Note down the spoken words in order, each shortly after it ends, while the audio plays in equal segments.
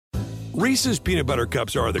Reese's peanut butter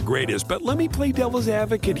cups are the greatest, but let me play devil's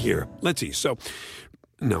advocate here. Let's see. So,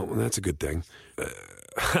 no, that's a good thing.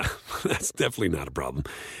 That's definitely not a problem.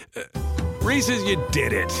 Reese's, you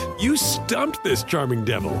did it. You stumped this charming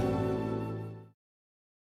devil.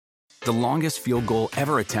 The longest field goal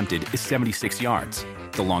ever attempted is 76 yards.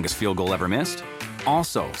 The longest field goal ever missed?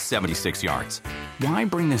 Also 76 yards. Why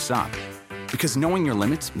bring this up? Because knowing your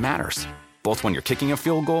limits matters, both when you're kicking a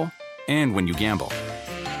field goal and when you gamble.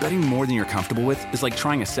 Betting more than you're comfortable with is like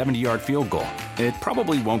trying a 70-yard field goal. It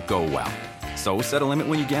probably won't go well. So set a limit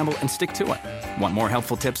when you gamble and stick to it. Want more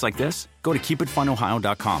helpful tips like this? Go to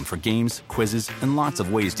keepitfunohio.com for games, quizzes, and lots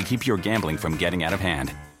of ways to keep your gambling from getting out of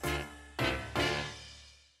hand.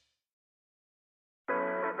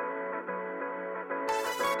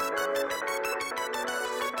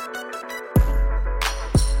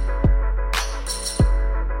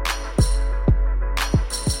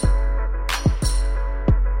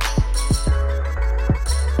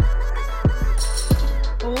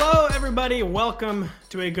 Welcome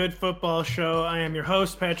to a good football show. I am your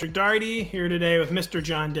host, Patrick Daugherty, here today with Mr.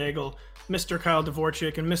 John Daigle, Mr. Kyle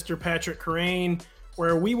Dvorchak, and Mr. Patrick Kerrane,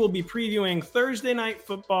 where we will be previewing Thursday night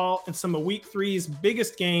football and some of Week 3's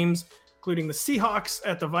biggest games, including the Seahawks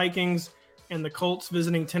at the Vikings and the Colts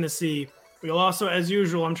visiting Tennessee. We'll also, as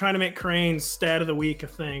usual, I'm trying to make Kerrane's stat of the week a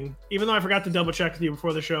thing, even though I forgot to double check with you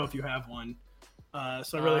before the show if you have one.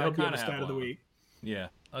 So I really hope you have a stat of the week. Yeah,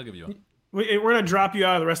 I'll give you one. We're going to drop you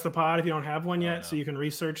out of the rest of the pod if you don't have one yet, so you can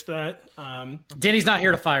research that. Danny's not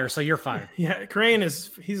here to fire, so you're fired. Yeah, Kerrane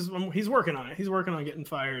he's working on it. He's working on getting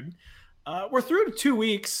fired. We're through to 2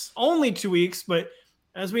 weeks, only 2 weeks, but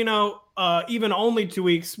as we know, even only 2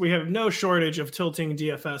 weeks, we have no shortage of tilting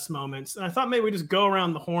DFS moments. And I thought maybe we just go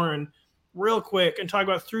around the horn real quick and talk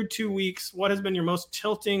about through 2 weeks, what has been your most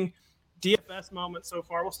tilting DFS moment so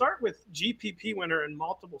far. We'll start with GPP winner in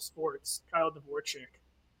multiple sports, Kyle Dvorchak.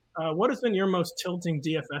 What has been your most tilting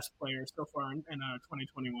DFS player so far in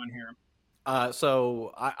 2021 here?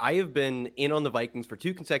 So I have been in on the Vikings for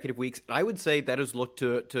 2 consecutive weeks, and I would say that has looked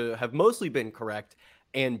to have mostly been correct.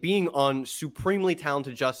 And being on supremely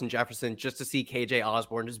talented Justin Jefferson just to see KJ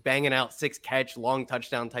Osborne just banging out 6-catch, long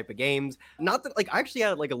touchdown type of games. Not that, I actually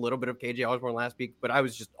had a little bit of KJ Osborne last week, but I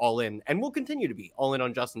was just all in and will continue to be all in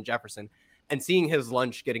on Justin Jefferson. And seeing his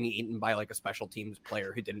lunch getting eaten by a special teams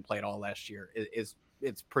player who didn't play at all last year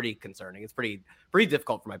it's pretty concerning. It's pretty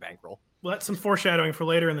difficult for my bankroll. Well, that's some foreshadowing for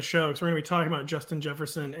later in the show because we're going to be talking about Justin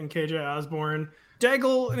Jefferson and KJ Osborne.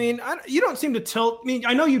 Daigle, you don't seem to tilt.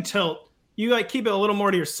 I know you tilt. You keep it a little more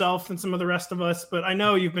to yourself than some of the rest of us, but I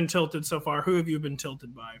know you've been tilted so far. Who have you been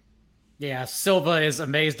tilted by? Yeah, Silva is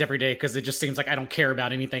amazed every day because it just seems like I don't care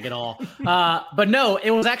about anything at all. But no, it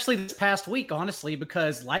was actually this past week, honestly,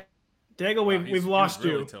 because Daigle, we've lost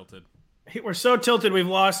really you. Tilted. We're so tilted, we've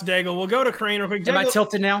lost Daigle. We'll go to Kerrane real quick. Am I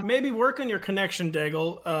tilted now? Maybe work on your connection,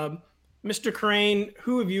 Daigle. Mr. Kerrane,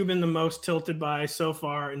 who have you been the most tilted by so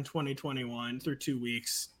far in 2021 through 2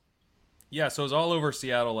 weeks? Yeah, so it was all over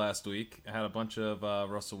Seattle last week. I had a bunch of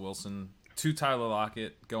Russell Wilson, 2 Tyler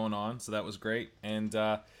Lockett going on, so that was great. And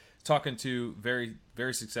talking to very,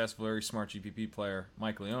 very successful, very smart GPP player,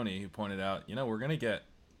 Mike Leone, who pointed out, we're going to get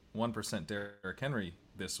 1% Derrick Henry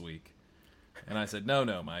this week. And I said, no,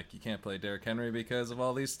 Mike, you can't play Derrick Henry because of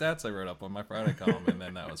all these stats I wrote up on my Friday column, and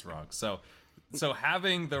then that was wrong. So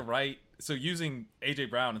having using A.J.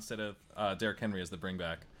 Brown instead of Derrick Henry as the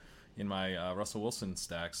bringback in my Russell Wilson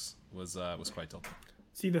stacks was quite tilting.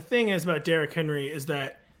 See, the thing is about Derrick Henry is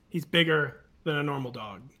that he's bigger than a normal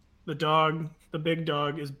dog. The big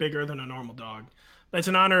dog is bigger than a normal dog. That's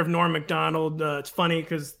in honor of Norm Macdonald. It's funny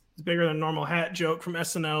because it's bigger than a normal hat joke from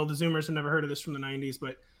SNL. The Zoomers have never heard of this from the 90s,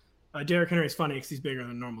 but Derrick Henry is funny because he's bigger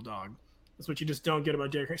than a normal dog. That's what you just don't get about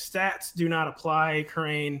Derrick Henry. Stats do not apply,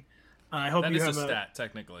 Kerrane. I hope that you is have a stat,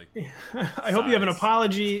 technically. I hope you have an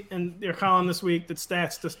apology in your column this week that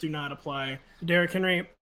stats just do not apply to Derrick Henry.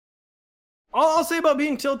 All I'll say about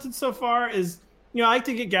being tilted so far is, I like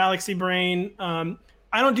to get galaxy brain. I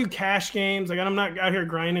don't do cash games. I'm not out here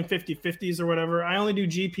grinding 50-50s or whatever. I only do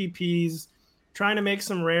GPPs, trying to make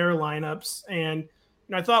some rare lineups. And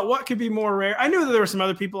I thought, what could be more rare? I knew that there were some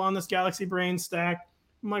other people on this galaxy brain stack.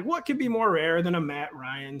 I'm like, what could be more rare than a Matt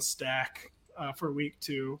Ryan stack for week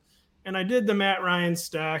 2? And I did the Matt Ryan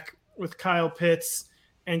stack with Kyle Pitts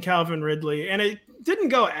and Calvin Ridley. And it didn't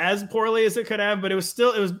go as poorly as it could have, but it was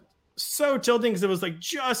so tilting because it was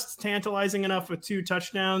just tantalizing enough with 2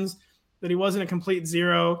 touchdowns that he wasn't a complete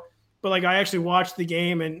zero. But I actually watched the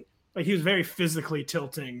game and he was very physically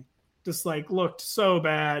tilting, just looked so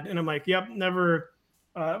bad. And I'm like, yep, never.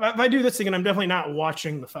 If I do this again, I'm definitely not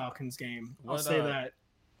watching the Falcons game. I'll say that.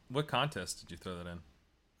 What contest did you throw that in?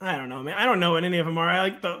 I don't know, man. I don't know what any of them are. I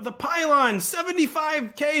like the pylon,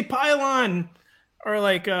 75K pylon, or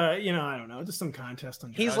like I don't know, just some contest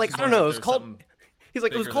on. He's like, I don't know. It's called. He's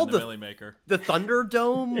like, it was called the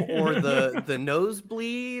Thunderdome or the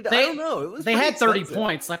Nosebleed. I don't know. They had 30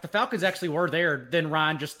 points. Like the Falcons actually were there. Then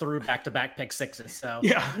Ryan just threw back-to-back pick sixes. So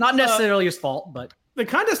not necessarily his fault, but the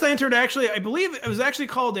contest I entered I believe it was actually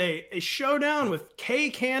called a showdown with K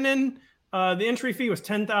Cannon. The entry fee was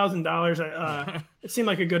 $10,000. It seemed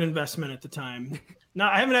like a good investment at the time. Now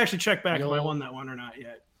I haven't actually checked back if I won that one or not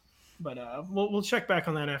yet, but we'll check back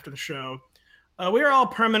on that after the show. We are all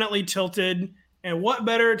permanently tilted. And what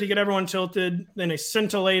better to get everyone tilted than a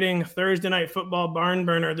scintillating Thursday night football barn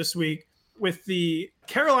burner this week with the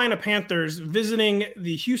Carolina Panthers visiting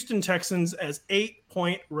the Houston Texans as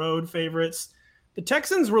 8-point road favorites. The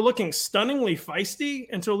Texans were looking stunningly feisty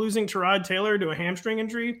until losing Tyrod Taylor to a hamstring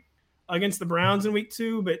injury against the Browns in week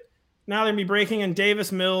 2, but now they're going to be breaking in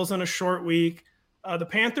Davis Mills on a short week. The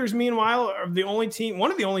Panthers, meanwhile, are one of the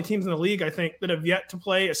only teams in the league, I think, that have yet to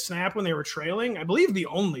play a snap when they were trailing. I believe the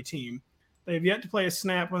only team. They've yet to play a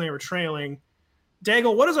snap when they were trailing.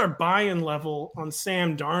 Daigle, what is our buy-in level on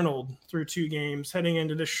Sam Darnold through 2 games heading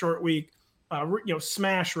into this short week,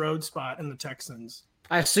 smash road spot in the Texans?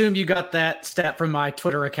 I assume you got that stat from my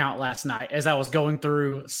Twitter account last night as I was going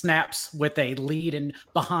through snaps with a lead and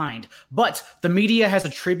behind. But the media has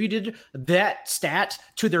attributed that stat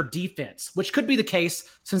to their defense, which could be the case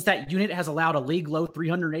since that unit has allowed a league-low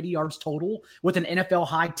 380 yards total with an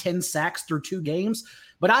NFL-high 10 sacks through 2 games.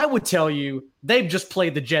 But I would tell you, they've just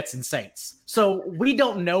played the Jets and Saints. So we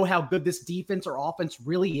don't know how good this defense or offense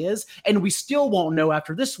really is, and we still won't know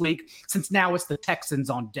after this week since now it's the Texans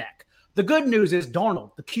on deck. The good news is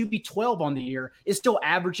Darnold, the QB 12 on the year, is still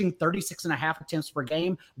averaging 36.5 attempts per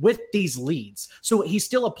game with these leads. So he's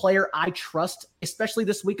still a player I trust, especially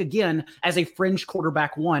this week again, as a fringe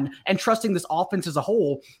quarterback 1, and trusting this offense as a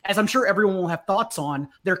whole, as I'm sure everyone will have thoughts on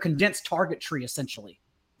their condensed target tree, essentially.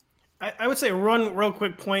 I would say one real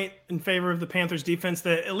quick point in favor of the Panthers defense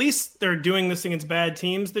that at least they're doing this against bad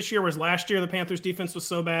teams this year, whereas last year the Panthers defense was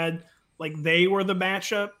so bad, like they were the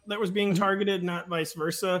matchup that was being targeted, not vice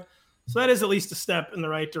versa. So that is at least a step in the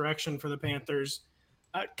right direction for the Panthers.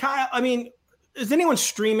 Kyle, I mean, is anyone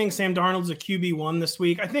streaming Sam Darnold as a QB1 this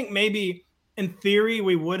week? I think maybe in theory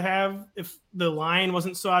we would have if the line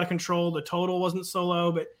wasn't so out of control, the total wasn't so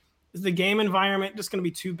low, but is the game environment just going to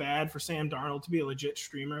be too bad for Sam Darnold to be a legit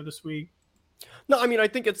streamer this week? No, I mean, I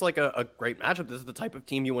think it's like a great matchup. This is the type of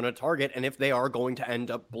team you want to target. And if they are going to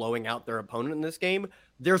end up blowing out their opponent in this game,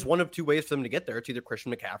 there's one of 2 ways for them to get there. It's either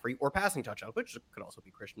Christian McCaffrey or passing touchdown, which could also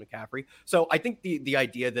be Christian McCaffrey. So I think the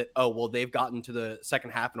idea that, they've gotten to the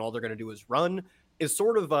second half and all they're going to do is run is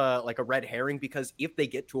sort of like a red herring, because if they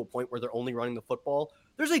get to a point where they're only running the football,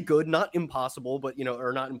 there's a good, not impossible, but,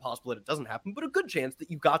 or not impossible that it doesn't happen, but a good chance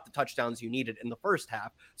that you got the touchdowns you needed in the first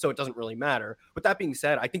half. So it doesn't really matter. With that being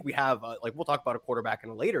said, I think we have, we'll talk about a quarterback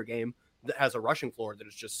in a later game that has a rushing floor that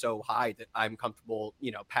is just so high that I'm comfortable,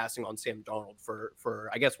 passing on Sam Darnold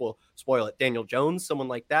for, I guess we'll spoil it, Daniel Jones, someone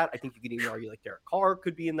like that. I think you could even argue like Derek Carr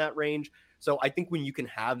could be in that range. So I think when you can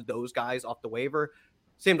have those guys off the waiver,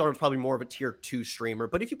 Sam Darnold's probably more of a tier 2 streamer,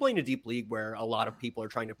 but if you play in a deep league where a lot of people are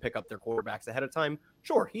trying to pick up their quarterbacks ahead of time,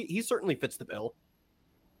 sure, he certainly fits the bill.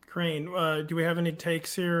 Kerrane, do we have any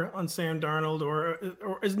takes here on Sam Darnold,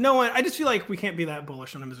 or is no one? I just feel like we can't be that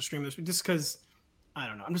bullish on him as a streamer this week, just because I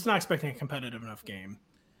don't know. I'm just not expecting a competitive enough game.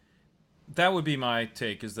 That would be my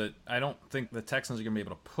take. Is that I don't think the Texans are going to be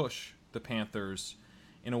able to push the Panthers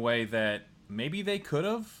in a way that maybe they could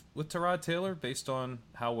have with Tyrod Taylor based on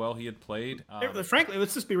how well he had played. Frankly,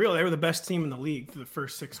 let's just be real. They were the best team in the league for the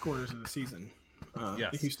first 6 quarters of the season.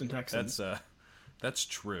 Yes, the Houston Texans. That's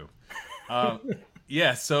true.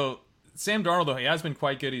 Yeah, so Sam Darnold, though, he has been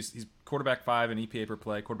quite good. He's quarterback 5 in EPA per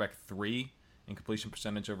play, quarterback 3 in completion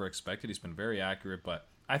percentage over expected. He's been very accurate, but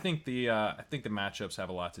I think the matchups have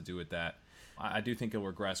a lot to do with that. I do think he'll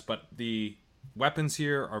regress, but the weapons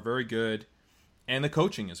here are very good. And the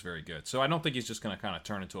coaching is very good. So I don't think he's just going to kind of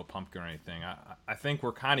turn into a pumpkin or anything. I think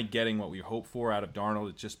we're kind of getting what we hope for out of Darnold.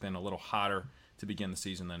 It's just been a little hotter to begin the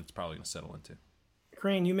season than it's probably going to settle into.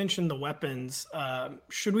 Kerrane, you mentioned the weapons.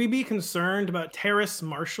 Should we be concerned about Terrace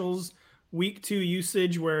Marshall's week 2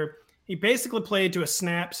 usage where he basically played to a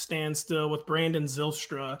snap standstill with Brandon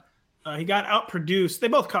Zylstra? He got outproduced. They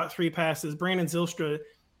both caught 3 passes. Brandon Zylstra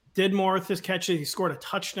did more with his catches. He scored a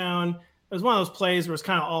touchdown. It was one of those plays where it's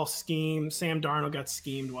kind of all scheme. Sam Darnold got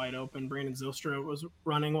schemed wide open. Brandon Zylstra was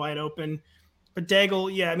running wide open. But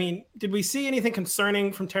Daigle, yeah, I mean, did we see anything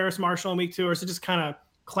concerning from Terrace Marshall in week 2, or is it just kind of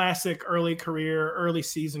classic early career, early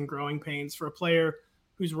season growing pains for a player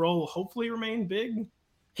whose role will hopefully remain big?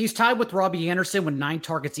 He's tied with Robbie Anderson with 9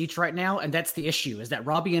 targets each right now, and that's the issue, is that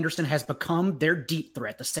Robbie Anderson has become their deep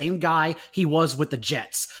threat, the same guy he was with the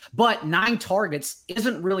Jets. But 9 targets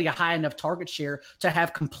isn't really a high enough target share to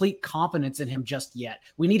have complete confidence in him just yet.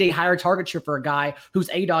 We need a higher target share for a guy whose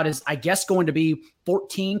ADOT is, I guess, going to be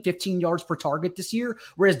 14, 15 yards per target this year,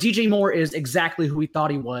 whereas DJ Moore is exactly who we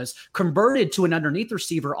thought he was, converted to an underneath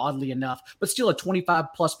receiver, oddly enough, but still a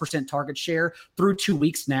 25+% target share through 2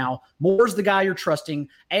 weeks now. Moore's the guy you're trusting.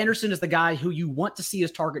 Anderson is the guy who you want to see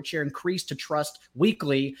his target share increase to trust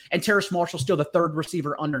weekly, and Terrace Marshall's still the third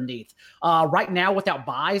receiver underneath. Right now, without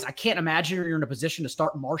buys, I can't imagine you're in a position to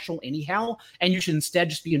start Marshall anyhow, and you should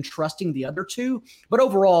instead just be entrusting the other two. But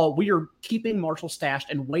overall, we are keeping Marshall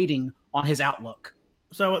stashed and waiting on his outlook.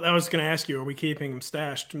 So I was going to ask you, are we keeping him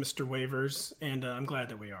stashed, Mr. Waivers? And I'm glad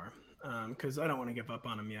that we are, because I don't want to give up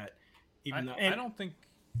on him yet. I don't think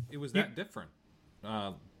it was that different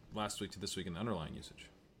last week to this week in the underlying usage.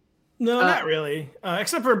 No, not really.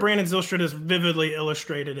 Except for Brandon Zylstra has vividly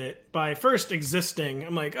illustrated it by first existing.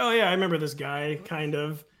 I'm like, oh yeah, I remember this guy, kind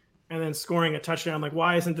of. And then scoring a touchdown. I'm like,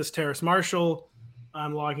 why isn't this Terrace Marshall?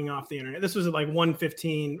 I'm logging off the internet. This was at like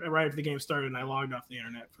 1:15, right after the game started, and I logged off the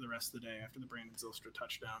internet for the rest of the day after the Brandon Zylstra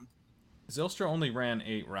touchdown. Zylstra only ran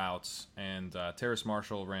 8 routes, and Terrace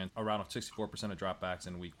Marshall ran a route of 64% of dropbacks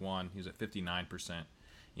in week 1. He was at 59%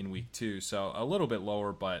 in week 2, so a little bit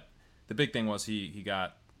lower, but the big thing was he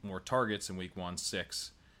got more targets in week 1,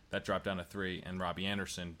 6. That dropped down to 3, and Robbie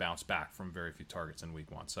Anderson bounced back from very few targets in week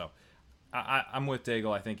 1. So I'm with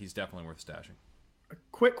Daigle. I think he's definitely worth stashing. A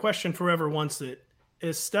quick question for whoever wants it.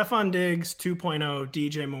 Is Stefon Diggs 2.0,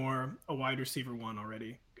 DJ Moore, a wide receiver 1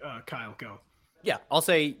 already? Kyle, go. Yeah, I'll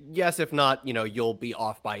say yes. If not, you'll be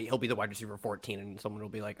off by, he'll be the wide receiver 14 and someone will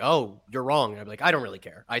be like, oh, you're wrong. And I'll be like, I don't really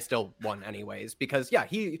care. I still won anyways, because yeah,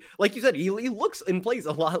 he, like you said, he looks and plays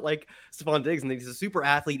a lot like Stefon Diggs, and he's a super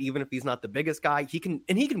athlete. Even if he's not the biggest guy, he can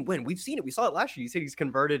win. We've seen it. We saw it last year. You said he's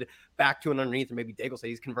converted back to an underneath, or maybe Daigle said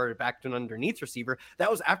he's converted back to an underneath receiver. That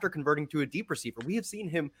was after converting to a deep receiver. We have seen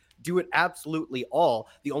him do it absolutely all.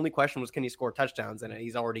 The only question was, can he score touchdowns? And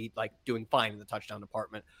he's already like doing fine in the touchdown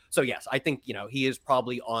department. So yes, I think, he is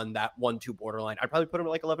probably on that 1-2 borderline. I'd probably put him at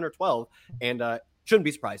like 11 or 12, and shouldn't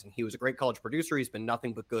be surprising. He was a great college producer. He's been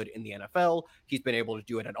nothing but good in the NFL. He's been able to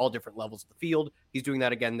do it at all different levels of the field. He's doing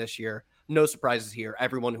that again this year. No surprises here.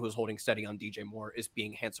 Everyone who is holding steady on DJ Moore is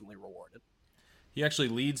being handsomely rewarded. He actually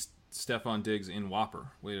leads Stefon Diggs in Whopper,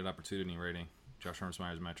 weighted opportunity rating, Josh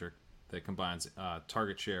Hermsmeyer's metric that combines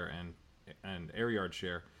target share and air yard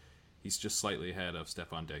share. He's just slightly ahead of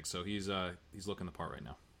Stefon Diggs, so he's looking the part right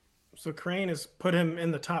now. So Kerrane has put him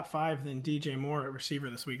in the top 5 than DJ Moore at receiver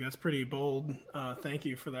this week. That's pretty bold. Thank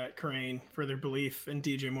you for that, Kerrane, for their belief in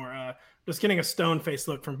DJ Moore. Just getting a stone-faced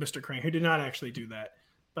look from Mr. Kerrane, who did not actually do that.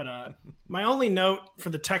 But my only note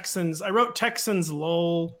for the Texans, I wrote Texans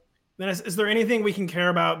lull. Then is there anything we can care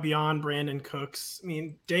about beyond Brandon Cooks? I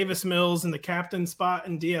mean, Davis Mills in the captain spot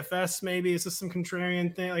in DFS, maybe. Is this some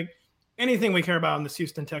contrarian thing? Like anything we care about on this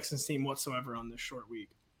Houston Texans team whatsoever on this short week?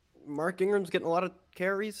 Mark Ingram's getting a lot of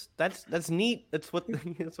carries. That's neat. That's what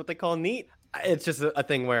they call neat. It's just a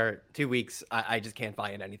thing where 2 weeks, I just can't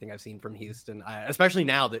buy in anything I've seen from Houston, especially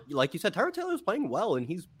now that, like you said, Tyrod Taylor's playing well, and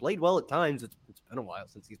he's played well at times. It's been a while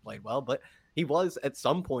since he's played well, but he was at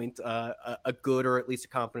some point a good or at least a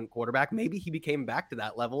confident quarterback. Maybe he became back to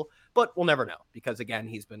that level, but we'll never know because, again,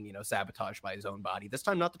 he's been sabotaged by his own body. This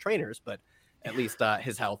time, not the trainers, but at least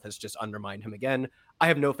his health has just undermined him again. I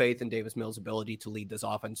have no faith in Davis Mills' ability to lead this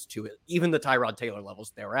offense to even the Tyrod Taylor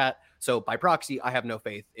levels they're at. So by proxy, I have no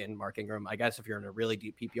faith in Mark Ingram. I guess if you're in a really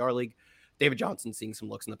deep PPR league, David Johnson seeing some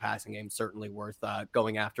looks in the passing game, certainly worth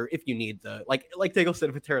going after if you need the, like Daigle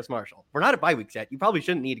said with Terrace Marshall. We're not at bye weeks yet. You probably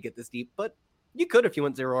shouldn't need to get this deep, but you could if you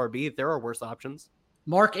went 0 RB. There are worse options.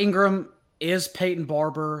 Mark Ingram is Peyton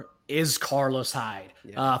Barber, is Carlos Hyde.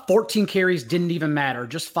 Yeah. 14 carries didn't even matter,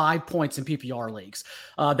 just 5 points in PPR leagues.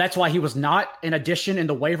 That's why he was not an addition in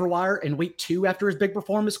the waiver wire in week 2 after his big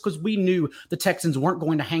performance, because we knew the Texans weren't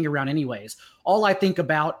going to hang around anyways. All I think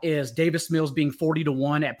about is Davis Mills being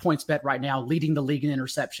 40-1 at PointsBet right now, leading the league in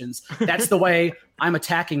interceptions. That's the way I'm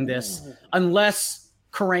attacking this. Unless,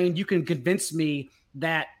 Kerrane, you can convince me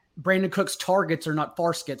that Brandon Cook's targets are not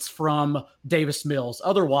Farskets from Davis Mills.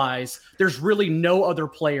 Otherwise, there's really no other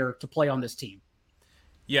player to play on this team.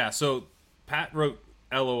 Yeah, so Pat wrote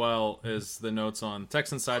LOL as the notes on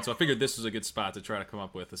Texans side, so I figured this was a good spot to try to come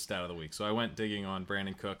up with a stat of the week. So I went digging on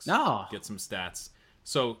Brandon Cooks, get some stats.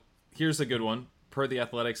 So here's a good one. Per the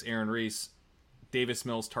Athletics' Aaron Reese, Davis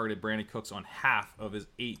Mills targeted Brandon Cooks on half of his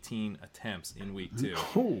 18 attempts in week 2.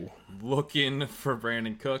 Ooh. Looking for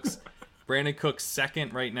Brandon Cooks. Brandon Cooks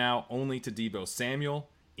second right now, only to Deebo Samuel.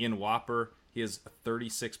 in Whopper, he has a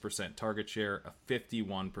 36% target share, a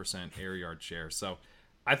 51% air yard share. So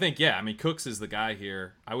I think, Cooks is the guy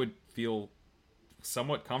here. I would feel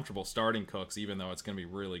somewhat comfortable starting Cooks, even though it's going to be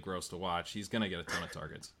really gross to watch. He's going to get a ton of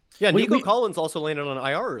targets. Yeah, Nico Collins also landed on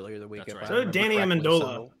IR earlier the week. Right. So Danny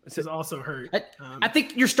Amendola is also hurt. I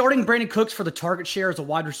think you're starting Brandon Cooks for the target share as a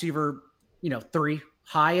wide receiver, 3,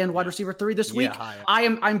 high-end wide receiver 3 this week.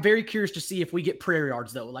 I'm very curious to see if we get prayer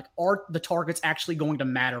yards, though. Like, are the targets actually going to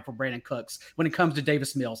matter for Brandon Cooks when it comes to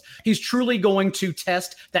Davis Mills? He's truly going to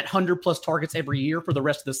test that 100-plus targets every year for the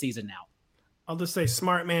rest of the season now. I'll just say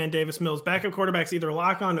smart man Davis Mills. Backup quarterbacks either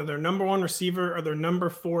lock on to their number 1 receiver or their number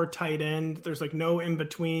 4 tight end. There's like no in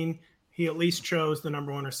between. He at least chose the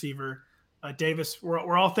number 1 receiver. Davis,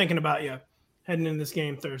 we're all thinking about you heading into this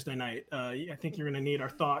game Thursday night. I think you're going to need our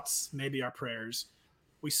thoughts, maybe our prayers.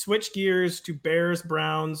 We switch gears to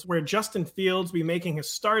Bears-Browns, where Justin Fields will be making his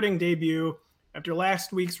starting debut after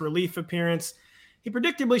last week's relief appearance. He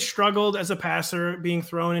predictably struggled as a passer, being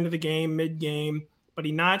thrown into the game mid-game, but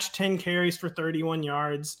he notched 10 carries for 31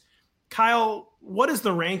 yards. Kyle, what is the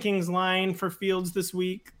rankings line for Fields this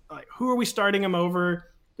week? Who are we starting him over?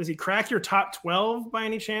 Does he crack your top 12 by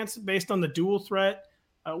any chance based on the dual threat?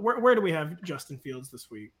 Where do we have Justin Fields this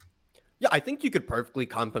week? Yeah, I think you could perfectly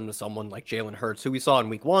comp him to someone like Jalen Hurts, who we saw in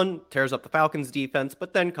week 1, tears up the Falcons defense,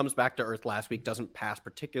 but then comes back to earth last week, doesn't pass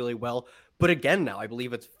particularly well. But again, now I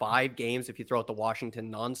believe it's 5 games, if you throw out the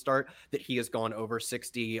Washington non-start, that he has gone over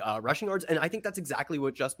 60 rushing yards. And I think that's exactly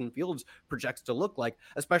what Justin Fields projects to look like,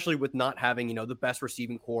 especially with not having, the best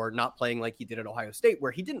receiving core, not playing like he did at Ohio State,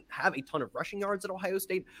 where he didn't have a ton of rushing yards at Ohio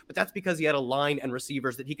State, but that's because he had a line and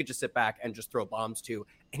receivers that he could just sit back and just throw bombs to,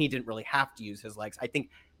 and he didn't really have to use his legs. I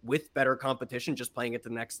think with better competition, just playing at the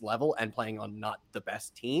next level and playing on not the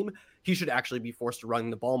best team, he should actually be forced to run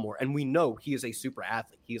the ball more. And we know he is a super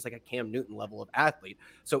athlete. He is like a Cam Newton level of athlete.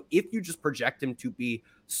 So if you just project him to be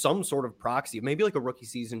some sort of proxy, maybe like a rookie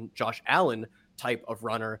season Josh Allen type of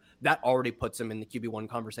runner, that already puts him in the QB1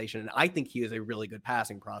 conversation. And I think he is a really good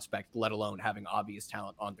passing prospect, let alone having obvious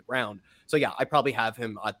talent on the ground. So yeah, I probably have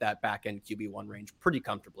him at that back end QB1 range pretty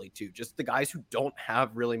comfortably too. Just the guys who don't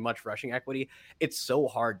have really much rushing equity, it's so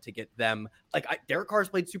hard to get them. Derek Carr's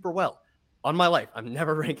played super well. On my life, I'm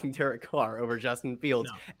never ranking Derek Carr over Justin Fields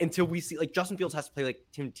until we see Justin Fields has to play like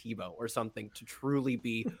Tim Tebow or something to truly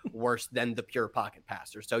be worse than the pure pocket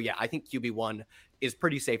passer. So yeah, I think QB1 is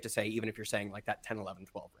pretty safe to say, even if you're saying like that 10, 11,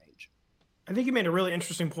 12 range. I think you made a really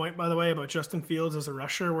interesting point, by the way, about Justin Fields as a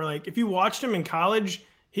rusher, where if you watched him in college,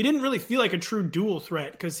 he didn't really feel like a true dual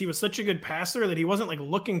threat because he was such a good passer that he wasn't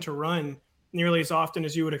looking to run nearly as often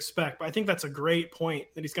as you would expect. But I think that's a great point,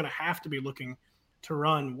 that he's going to have to be looking to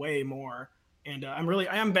run way more. And I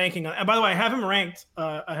am banking on. And by the way, I have him ranked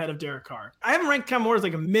ahead of Derek Carr. I have him ranked kind of more as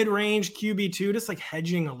like a mid-range QB2, just like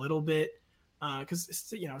hedging a little bit because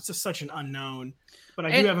it's just such an unknown. But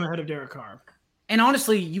I do have him ahead of Derek Carr. And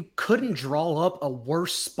honestly, you couldn't draw up a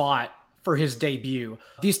worse spot for his debut.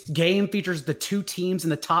 This game features the 2 teams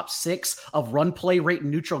in the top 6 of run play rate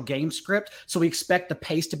neutral game script. So we expect the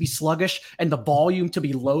pace to be sluggish and the volume to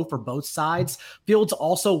be low for both sides. Fields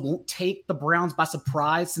also won't take the Browns by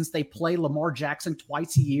surprise since they play Lamar Jackson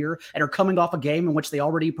twice a year and are coming off a game in which they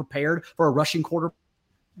already prepared for a rushing quarter.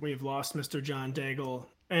 We've lost Mr. John Daigle.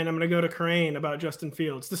 And I'm going to go to Kerrane about Justin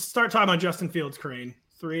Fields. Let's start talking about Justin Fields, Kerrane.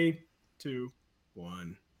 3, 2,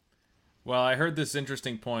 1. Well, I heard this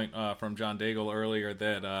interesting point from John Daigle earlier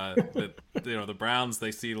that the Browns,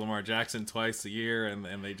 they see Lamar Jackson twice a year and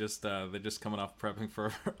they're just coming off prepping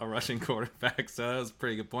for a rushing quarterback. So that was a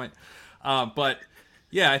pretty good point. But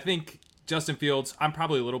yeah, I think Justin Fields, I'm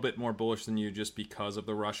probably a little bit more bullish than you just because of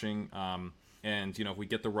the rushing. And if we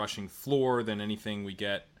get the rushing floor, then anything we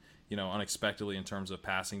get unexpectedly in terms of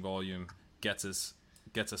passing volume gets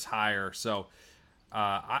us higher. So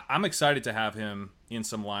I'm excited to have him in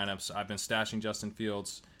some lineups. I've been stashing Justin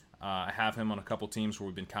Fields. I have him on a couple teams where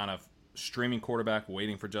we've been kind of streaming quarterback,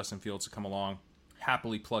 waiting for Justin Fields to come along,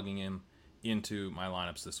 happily plugging him into my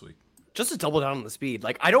lineups this week. Just to double down on the speed,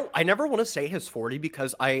 I never want to say his 40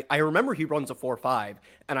 because I remember he runs a 4.5,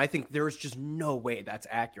 and I think there's just no way that's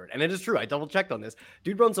accurate. And it is true. I double checked on this.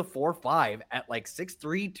 Dude runs a 4.5 at 6'3",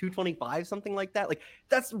 225, something like that.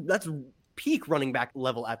 That's peak running back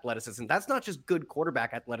level athleticism. That's not just good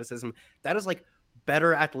quarterback athleticism. That is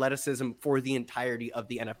better athleticism for the entirety of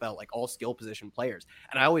the NFL, all skill position players.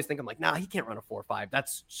 And I always think, I'm nah, he can't run a 4.5.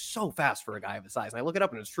 That's so fast for a guy of his size. And I look it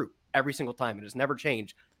up and it's true every single time. It has never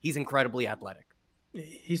changed. He's incredibly athletic.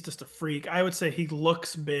 He's just a freak. I would say he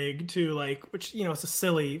looks big too, which, it's a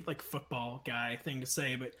silly, football guy thing to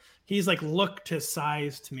say, but he's looked his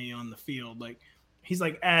size to me on the field. he's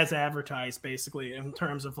like as advertised basically in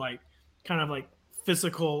terms of like kind of like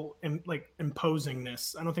physical and like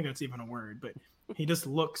imposingness. I don't think that's even a word, but he just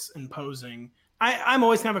looks imposing. I'm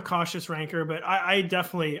always kind of a cautious ranker, but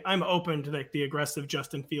I'm open to like the aggressive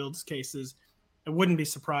Justin Fields cases. I wouldn't be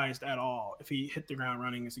surprised at all if he hit the ground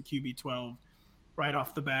running as a QB12 right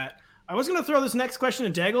off the bat. I was going to throw this next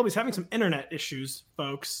question to Daigle. He's having some internet issues,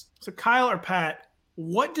 folks. So Kyle or Pat,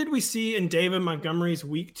 what did we see in David Montgomery's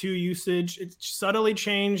week 2 usage? It subtly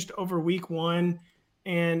changed over week 1.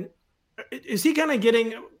 And is he kind of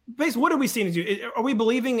getting basically, what are we seeing to do? Are we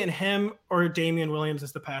believing in him or Damian Williams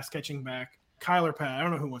as the pass catching back? Kyle or Pat? I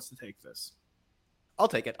don't know who wants to take this. I'll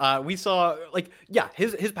take it. We saw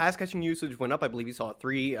his pass catching usage went up. I believe he saw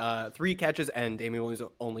three catches, and Damian Williams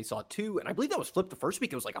only saw 2. And I believe that was flipped the first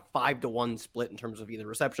week. It was like a 5-to-1 split in terms of either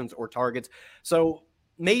receptions or targets. So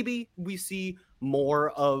maybe we see more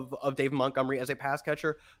of David Montgomery as a pass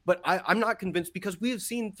catcher, but I'm not convinced, because we have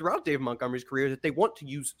seen throughout David Montgomery's career that they want to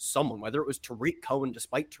use someone, whether it was Tariq Cohen,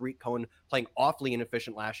 despite Tariq Cohen playing awfully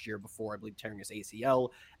inefficient last year before, I believe, tearing his ACL.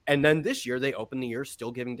 And then this year, they opened the year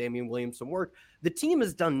still giving Damian Williams some work. The team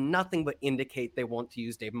has done nothing but indicate they want to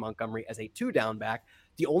use David Montgomery as a 2-down back.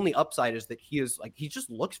 The only upside is that he just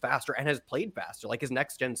looks faster and has played faster. Like his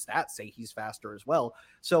next gen stats say he's faster as well.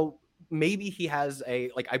 So maybe he has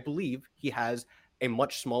I believe he has a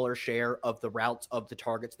much smaller share of the routes of the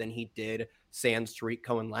targets than he did sans Tariq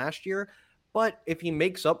Cohen last year. But if he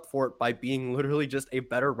makes up for it by being literally just a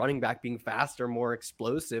better running back, being faster, more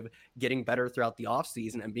explosive, getting better throughout the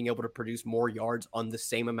offseason, and being able to produce more yards on the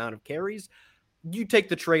same amount of carries, you take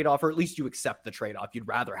the trade-off, or at least you accept the trade-off. You'd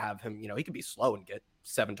rather have him, he could be slow and get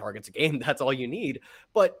 7 targets a game. That's all you need.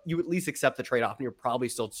 But you at least accept the trade-off, and you're probably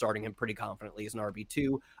still starting him pretty confidently as an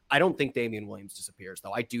RB2. I don't think Damian Williams disappears,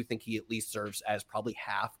 though. I do think he at least serves as probably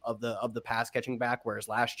half of the pass-catching back, whereas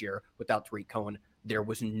last year, without Tariq Cohen, there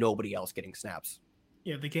was nobody else getting snaps.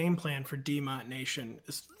 Yeah, the game plan for DMont Nation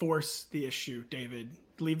is force the issue, David.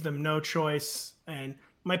 Leave them no choice. And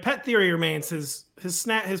my pet theory remains his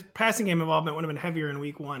passing game involvement would have been heavier in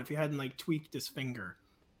week 1 if he hadn't tweaked his finger.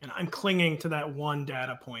 And I'm clinging to that one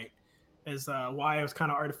data point as why I was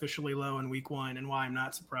kind of artificially low in week 1 and why I'm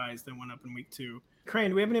not surprised it went up in week 2. Kerrane,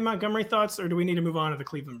 do we have any Montgomery thoughts, or do we need to move on to the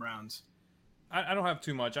Cleveland Browns? I don't have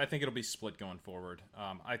too much. I think it'll be split going forward.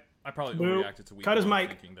 I probably overreacted to week 1. Cut his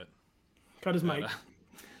mic. Cut his mic.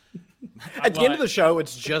 At the end of the show,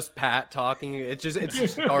 it's just Pat talking. It's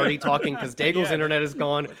just Daugherty talking because Daigle's internet is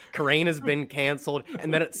gone. Kerrane has been canceled,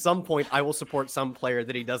 and then at some point, I will support some player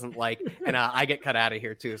that he doesn't like, and I get cut out of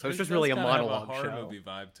here too. So it's just really a monologue have a horror show. Movie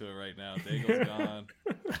vibe to it right now. Daigle's gone.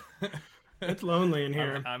 It's lonely in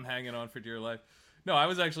here. I'm hanging on for dear life. No, I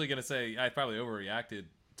was actually gonna say I probably overreacted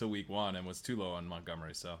to week 1 and was too low on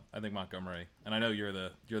Montgomery. So I think Montgomery, and I know you're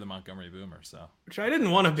the Montgomery boomer. So which I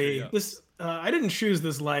didn't want to be. I didn't choose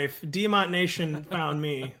this life. DMont Nation found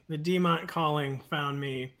me. The DMont calling found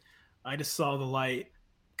me. I just saw the light.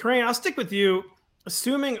 Kerrane, I'll stick with you.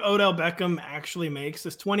 Assuming Odell Beckham actually makes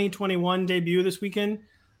his 2021 debut this weekend,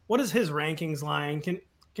 what is his rankings line? Can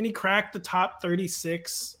he crack the top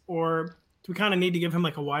 36, or do we kind of need to give him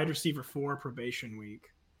like a wide receiver 4 probation week?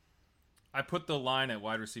 I put the line at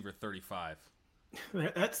wide receiver 35.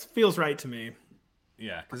 That feels right to me.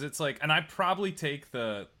 Yeah, because it's like, and I'd probably take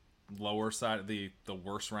the lower side, the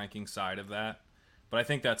worst ranking side of that, but I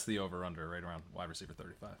think that's the over-under right around wide receiver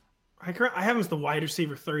 35. I have him as the wide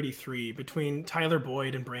receiver 33 between Tyler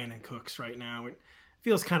Boyd and Brandon Cooks right now. It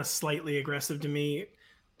feels kind of slightly aggressive to me.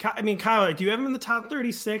 I mean, Kyle, do you have him in the top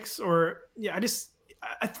 36? Or, yeah,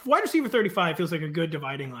 wide receiver 35 feels like a good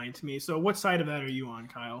dividing line to me. So what side of that are you on,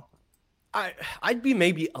 Kyle? I'd be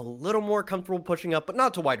maybe a little more comfortable pushing up, but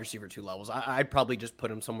not to wide receiver 2 levels. I'd probably just put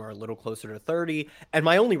him somewhere a little closer to 30. And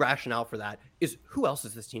my only rationale for that is who else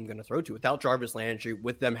is this team going to throw to without Jarvis Landry,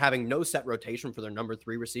 with them having no set rotation for their number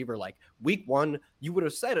 3 receiver? Like week 1, you would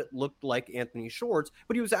have said it looked like Anthony Schwartz,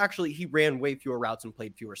 but he ran way fewer routes and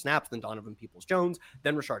played fewer snaps than Donovan Peoples-Jones.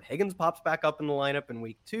 Then Rashard Higgins pops back up in the lineup in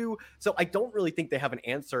week 2. So I don't really think they have an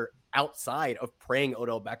answer outside of praying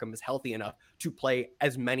Odell Beckham is healthy enough to play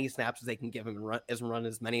as many snaps as they can give him and run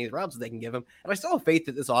as many routes as they can give him. And I still have faith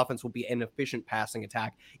that this offense will be an efficient passing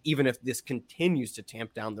attack, even if this continues to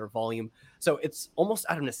tamp down their volume. So it's almost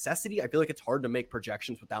out of necessity. I feel like it's hard to make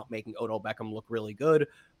projections without making Odell Beckham look really good.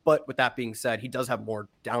 But with that being said, he does have more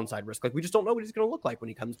downside risk. Like we just don't know what he's going to look like when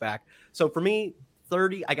he comes back. So for me,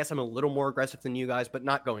 30, I guess I'm a little more aggressive than you guys, but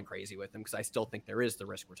not going crazy with him because I still think there is the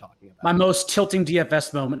risk we're talking about. My most tilting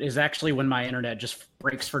DFS moment is actually when my internet just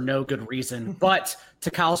breaks for no good reason. But to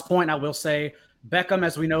Kyle's point, I will say Beckham,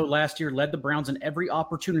 as we know, last year led the Browns in every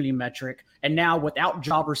opportunity metric. And now without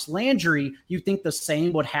Jarvis Landry, you think the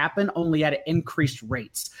same would happen, only at increased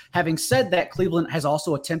rates. Having said that, Cleveland has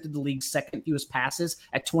also attempted the league's second fewest passes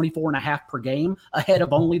at 24.5 per game, ahead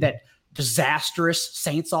of only that disastrous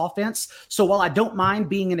Saints offense. So while I don't mind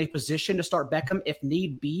being in a position to start Beckham if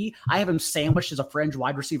need be, I have him sandwiched as a fringe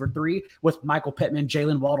wide receiver 3 with Michael Pittman,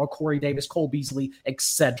 Jalen Waddle, Corey Davis, Cole Beasley,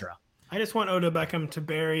 etc. I just want Odell Beckham to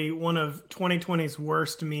bury one of 2020's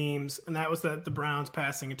worst memes, and that was that the Browns'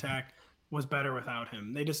 passing attack was better without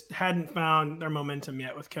him. They just hadn't found their momentum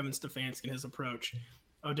yet with Kevin Stefanski and his approach.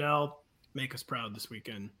 Odell, make us proud this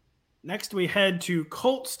weekend. Next, we head to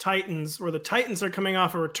Colts-Titans, where the Titans are coming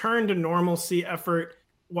off a return to normalcy effort,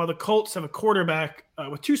 while the Colts have a quarterback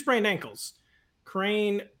with 2 sprained ankles.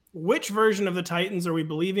 Kerrane, which version of the Titans are we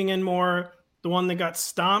believing in more? The one that got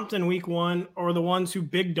stomped in week 1 or the ones who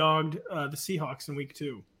big dogged the Seahawks in week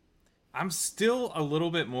 2? I'm still a little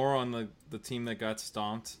bit more on the team that got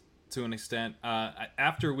stomped to an extent.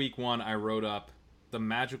 After week 1, I wrote up the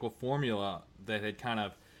magical formula that had kind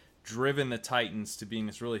of driven the Titans to being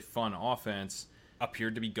this really fun offense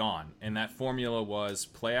appeared to be gone. And that formula was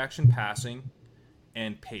play action passing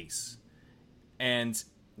and pace. And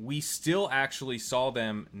we still actually saw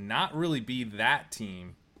them not really be that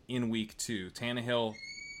team in week 2. Tannehill,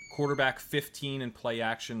 quarterback 15 in play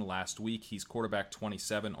action last week. He's quarterback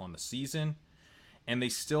 27 on the season. And they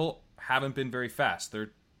still haven't been very fast.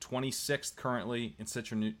 They're 26th currently in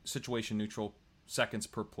situation neutral seconds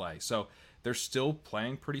per play. So they're still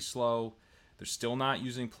playing pretty slow. They're still not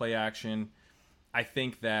using play action. I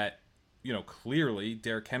think that, clearly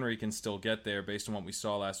Derrick Henry can still get there based on what we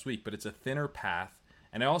saw last week, but it's a thinner path.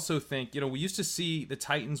 And I also think, we used to see the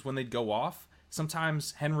Titans when they'd go off,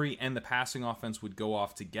 sometimes Henry and the passing offense would go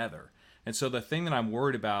off together. And so the thing that I'm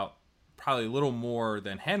worried about probably a little more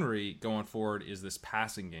than Henry going forward is this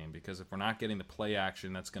passing game, because if we're not getting the play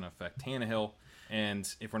action, that's going to affect Tannehill.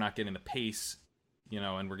 And if we're not getting the pace,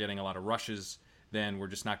 and we're getting a lot of rushes, then we're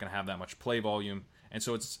just not going to have that much play volume. And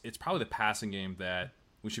so it's probably the passing game that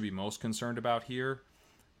we should be most concerned about here.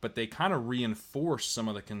 But they kind of reinforce some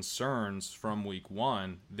of the concerns from week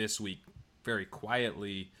 1 this week very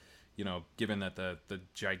quietly, given that the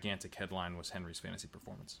gigantic headline was Henry's fantasy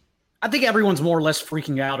performance. I think everyone's more or less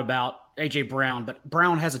freaking out about A.J. Brown, but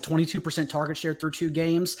Brown has a 22% target share through 2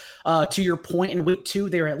 games. To your point, in week 2,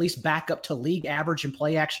 they're at least back up to league average in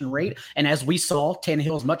play action rate. And as we saw,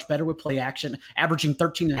 Tannehill is much better with play action, averaging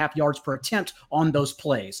 13.5 yards per attempt on those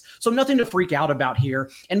plays. So nothing to freak out about here.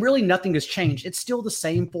 And really nothing has changed. It's still the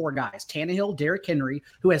same 4 guys. Tannehill, Derrick Henry,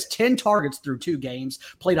 who has 10 targets through 2 games,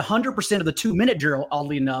 played 100% of the 2-minute drill,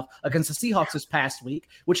 oddly enough, against the Seahawks this past week,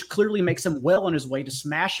 which clearly makes him well on his way to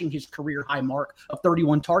smashing his career high mark of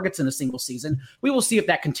 31 targets in a single season. We will see if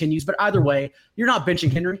that continues, but either way, you're not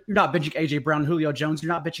benching Henry, you're not benching A.J. Brown, Julio Jones,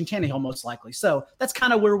 you're not benching Tannehill most likely. So that's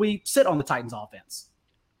kind of where we sit on the Titans offense.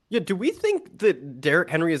 Yeah, do we think that Derrick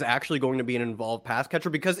Henry is actually going to be an involved pass catcher?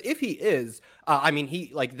 Because if he is,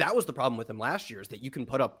 that was the problem with him last year, is that you can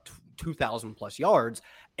put up 2,000 plus yards,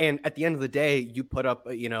 and at the end of the day, you put up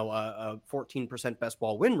a 14% best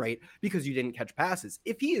ball win rate because you didn't catch passes.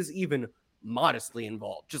 If he is even modestly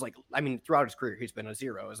involved, throughout his career, he's been a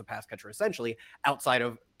 0 as a pass catcher, essentially, outside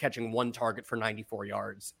of catching 1 target for 94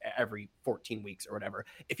 yards every 14 weeks or whatever.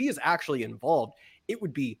 If he is actually involved, it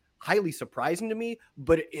would be highly surprising to me,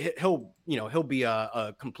 but he'll be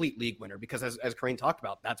a complete league winner, because as Kerrane talked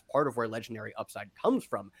about, that's part of where legendary upside comes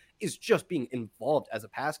from, is just being involved as a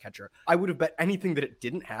pass catcher. I would have bet anything that it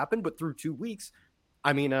didn't happen, but through 2 weeks,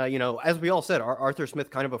 as we all said, Arthur Smith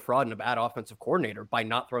kind of a fraud and a bad offensive coordinator by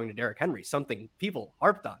not throwing to Derrick Henry, something people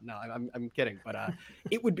harped on. No, I'm kidding, but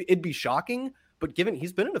it'd be shocking. But given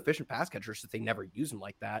he's been an efficient pass catcher since they never use him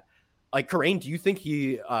like that, like Kerrane, do you think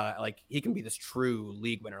he can be this true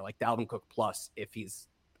league winner, like Dalvin Cook plus? If he's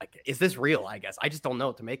is this real? I guess I just don't know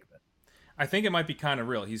what to make of it. I think it might be kind of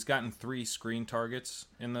real. He's gotten 3 screen targets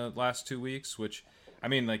in the last 2 weeks, which,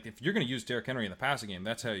 if you're going to use Derrick Henry in the passing game,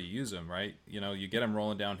 that's how you use him, right? You get him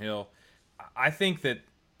rolling downhill. I think that,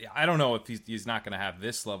 I don't know if he's not going to have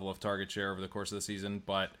this level of target share over the course of the season,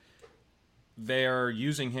 but they're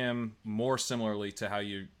using him more similarly to how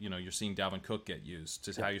you're seeing Dalvin Cook get used,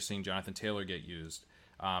 to how you're seeing Jonathan Taylor get used.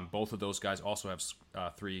 Both of those guys also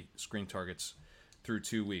have 3 screen targets through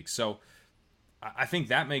 2 weeks. So I think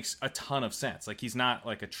that makes a ton of sense. Like, he's not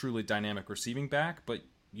like a truly dynamic receiving back, but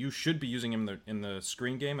you should be using him in the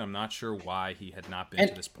screen game. I'm not sure why he had not been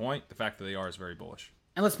to this point. The fact that they are is very bullish.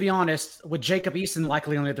 And let's be honest, with Jacob Eason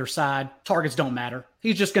likely on the other side, targets don't matter.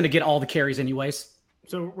 He's just going to get all the carries anyways.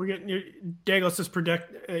 So we're getting Daigle says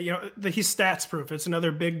predict. He's stats proof. It's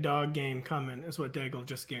another big dog game coming, is what Daigle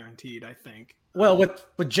just guaranteed. I think. Well,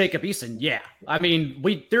 with Jacob Eason, yeah. I mean,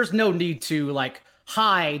 there's no need to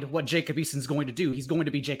hide what Jacob Eason's going to do. He's going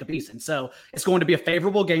to be Jacob Eason. So it's going to be a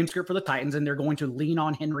favorable game script for the Titans, and they're going to lean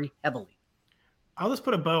on Henry heavily. I'll just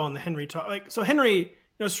put a bow on the Henry talk. So Henry,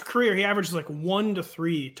 his career, he averages 1 to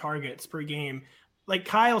 3 targets per game. Like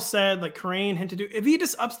Kyle said, Kerrane hinted to, if he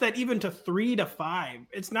just ups that even to 3 to 5,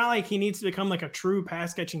 it's not like he needs to become a true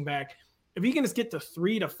pass catching back. If he can just get to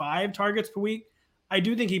 3 to 5 targets per week, I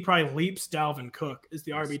do think he probably leaps Dalvin Cook as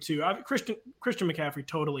the RB2. Christian McCaffrey,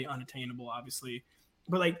 totally unattainable, obviously.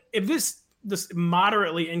 But if this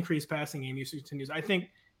moderately increased passing game usage continues, I think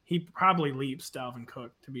he probably leaps Dalvin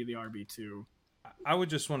Cook to be the RB2. I would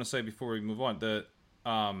just want to say before we move on that,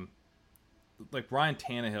 Ryan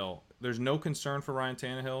Tannehill, there's no concern for Ryan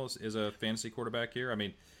Tannehill as a fantasy quarterback here. I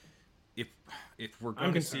mean, if we're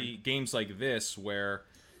going to see games like this where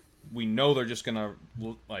we know they're just going to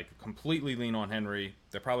completely lean on Henry,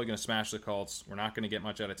 they're probably going to smash the Colts. We're not going to get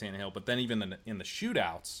much out of Tannehill. But then even in the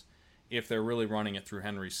shootouts, if they're really running it through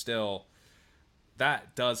Henry still,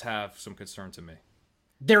 that does have some concern to me.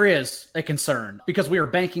 There is a concern because we are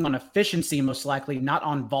banking on efficiency, most likely, not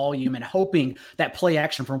on volume, and hoping that play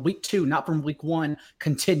action from week 2, not from week 1,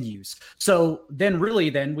 continues. So then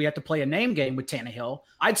we have to play a name game with Tannehill.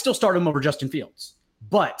 I'd still start him over Justin Fields.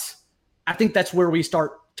 But I think that's where we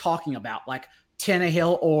start talking about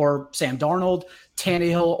Tannehill or Sam Darnold,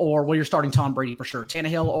 Tannehill or you're starting Tom Brady for sure,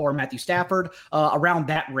 Tannehill or Matthew Stafford, around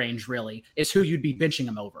that range really is who you'd be benching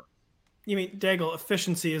him over. You mean, Daigle,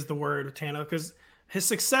 efficiency is the word with Tannehill, because his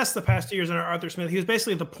success the past 2 years under Arthur Smith, he was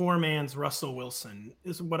basically the poor man's Russell Wilson,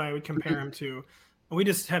 is what I would compare him to. And we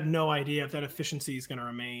just have no idea if that efficiency is going to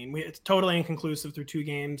remain. It's totally inconclusive through 2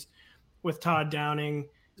 games with Todd Downing.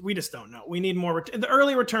 We just don't know. We need more. The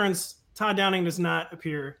early returns, Todd Downing does not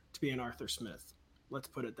appear to be an Arthur Smith. Let's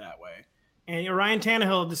put it that way. And Ryan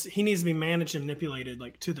Tannehill, he needs to be managed and manipulated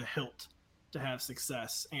to the hilt to have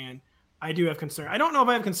success. And I do have concern. I don't know if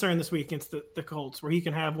I have concern this week against the Colts, where he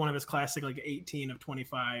can have one of his classic 18 of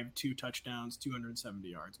 25, 2 touchdowns, 270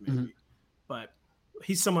 yards maybe. Mm-hmm. But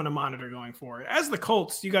he's someone to monitor going forward. As the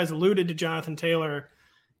Colts, you guys alluded to Jonathan Taylor.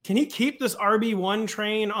 Can he keep this RB1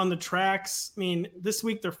 train on the tracks? I mean, this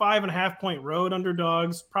week they're 5.5-point road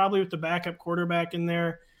underdogs, probably with the backup quarterback in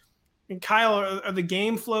there. And Kyle, are the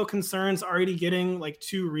game flow concerns already getting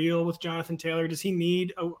too real with Jonathan Taylor? Does he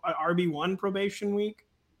need a RB1 probation week?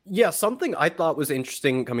 Yeah, something I thought was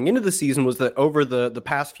interesting coming into the season was that over the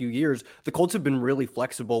past few years, the Colts have been really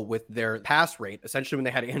flexible with their pass rate. Essentially, when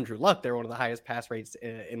they had Andrew Luck, they were one of the highest pass rates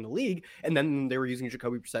in the league. And then they were using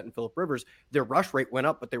Jacoby Brissett and Phillip Rivers. Their rush rate went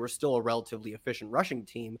up, but they were still a relatively efficient rushing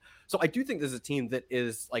team. So I do think this is a team that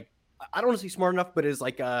is I don't want to say smart enough, but is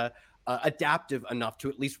adaptive enough to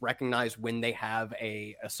at least recognize when they have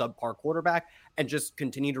a subpar quarterback and just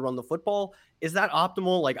continue to run the football. Is that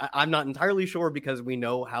optimal? I'm not entirely sure, because we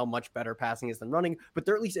know how much better passing is than running, but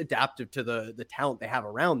they're at least adaptive to the talent they have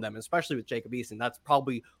around them, especially with Jacob Eason. That's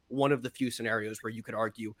probably one of the few scenarios where you could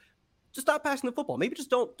argue, just stop passing the football. Maybe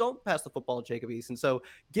just don't pass the football at Jacob Eason. So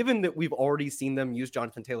given that we've already seen them use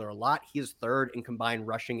Jonathan Taylor a lot, he is 3rd in combined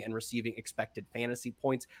rushing and receiving expected fantasy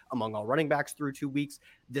points among all running backs through 2 weeks.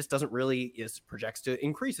 This doesn't really projects to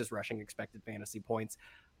increase his rushing expected fantasy points.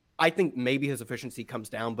 I think maybe his efficiency comes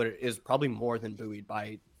down, but it is probably more than buoyed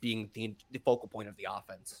by being the focal point of the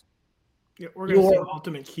offense. Yeah, we're going to see an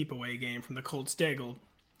ultimate keep away game from the Colts. Daigle.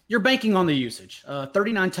 You're banking on the usage.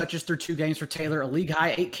 39 touches through 2 games for Taylor, a league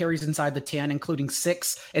high 8 carries inside the 10, including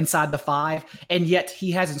 6 inside the 5, and yet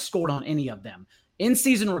he hasn't scored on any of them.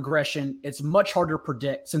 In-season regression, it's much harder to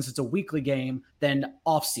predict since it's a weekly game than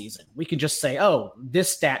off-season. We can just say, oh,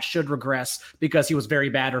 this stat should regress because he was very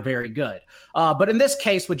bad or very good. But in this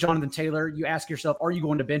case with Jonathan Taylor, you ask yourself, are you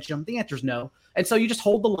going to bench him? The answer is no. And so you just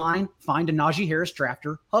hold the line, find a Najee Harris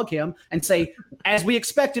drafter, hug him, and say, as we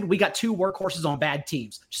expected, we got 2 workhorses on bad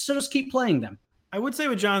teams. So just keep playing them. I would say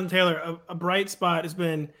with Jonathan Taylor, a bright spot has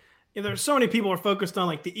been, there's so many people are focused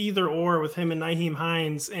on the either or with him and Nyheim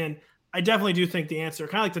Hines, and I definitely do think the answer,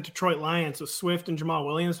 kind of like the Detroit Lions with Swift and Jamal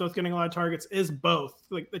Williams both getting a lot of targets, is both.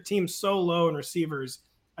 The team's so low in receivers,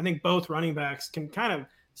 I think both running backs can kind of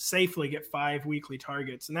safely get 5 weekly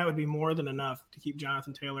targets, and that would be more than enough to keep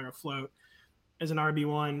Jonathan Taylor afloat as an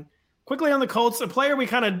RB1. Quickly on the Colts, a player we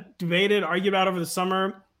kind of debated, argued about over the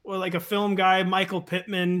summer, well, a film guy, Michael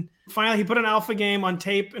Pittman. Finally, he put an alpha game on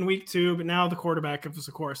tape in week 2, but now the quarterback is,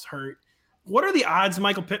 of course, hurt. What are the odds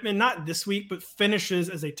Michael Pittman, not this week, but finishes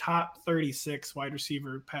as a top 36 wide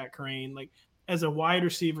receiver, Pat Kerrane, as a wide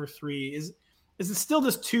receiver 3? Is Is it still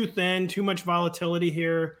just too thin, too much volatility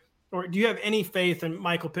here? Or do you have any faith in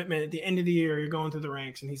Michael Pittman at the end of the year? You're going through the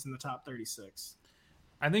ranks and he's in the top 36.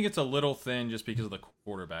 I think it's a little thin just because of the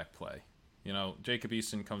quarterback play. Jacob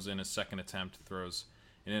Eason comes in his second attempt, throws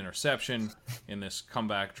an interception in this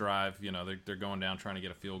comeback drive. They're going down trying to get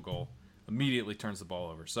a field goal, immediately turns the ball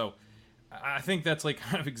over. So I think that's like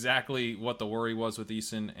kind of exactly what the worry was with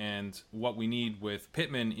Eason, and what we need with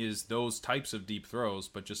Pittman is those types of deep throws,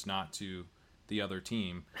 but just not to the other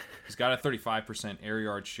team. He's got a 35% air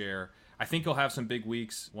yard share. I think he'll have some big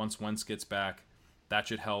weeks once Wentz gets back. That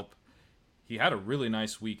should help. He had a really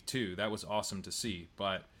nice week too. That was awesome to see.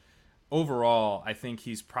 But overall, I think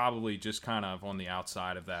he's probably just kind of on the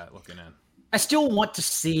outside of that looking in. I still want to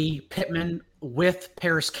see Pittman with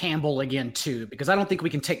Paris Campbell again, too, because I don't think we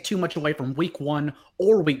can take too much away from week 1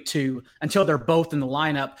 or week 2 until they're both in the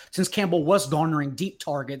lineup, since Campbell was garnering deep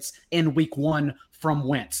targets in week 1 from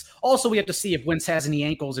Wentz. Also, we have to see if Wentz has any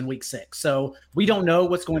ankles in week 6. So we don't know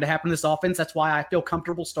what's going to happen in this offense. That's why I feel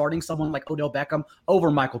comfortable starting someone like Odell Beckham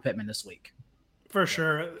over Michael Pittman this week. For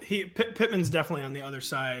sure. Pittman's definitely on the other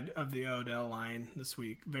side of the Odell line this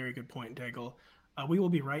week. Very good point, Daigle. We will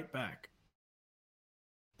be right back.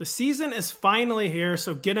 The season is finally here,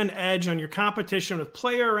 so get an edge on your competition with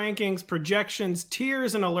player rankings, projections,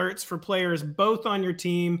 tiers, and alerts for players both on your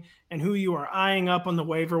team and who you are eyeing up on the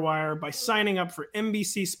waiver wire by signing up for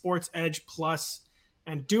NBC Sports EDGE Plus,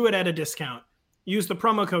 and do it at a discount. Use the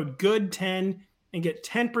promo code GOOD10 and get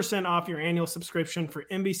 10% off your annual subscription for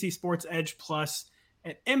NBC Sports EDGE Plus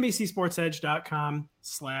at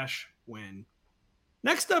NBCSportsEdge.com/win.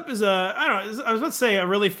 Next up is I was about to say a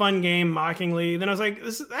really fun game, mockingly. Then I was like,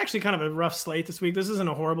 this is actually kind of a rough slate this week. This isn't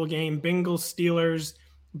a horrible game. Bengals, Steelers,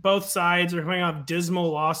 both sides are coming off dismal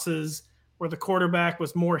losses where the quarterback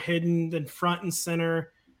was more hidden than front and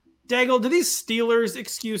center. Daigle, do these Steelers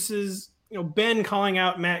excuses, Ben calling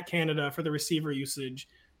out Matt Canada for the receiver usage,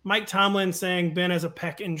 Mike Tomlin saying Ben has a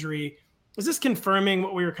pec injury, is this confirming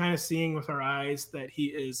what we were kind of seeing with our eyes, that he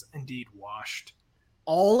is indeed washed?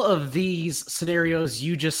 All of these scenarios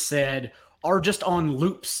you just said are just on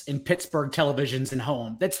loops in Pittsburgh televisions and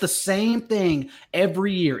home. That's the same thing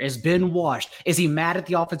every year. Is Ben washed? Is he mad at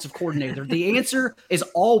the offensive coordinator? The answer is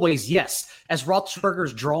always yes. As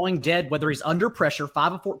Roethlisberger's drawing dead, whether he's under pressure,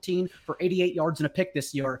 5 of 14 for 88 yards and a pick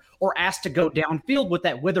this year, or asked to go downfield with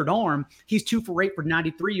that withered arm, he's 2 for 8 for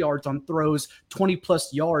 93 yards on throws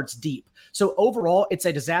 20-plus yards deep. So overall, it's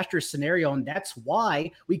a disastrous scenario, and that's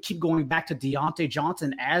why we keep going back to Deontay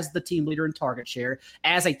Johnson as the team leader in target share,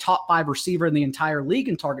 as a top 5 receiver in the entire league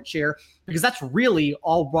in target share, because that's really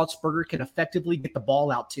all Roethlisberger can effectively get the ball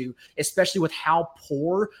out to, especially with how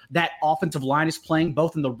poor that offensive line is playing,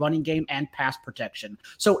 both in the running game and pass protection.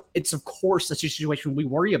 So it's, of course, a situation we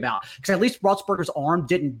worry about, because at least Roethlisberger's arm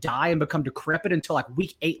didn't die and become decrepit until like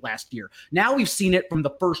week 8 last year. Now we've seen it from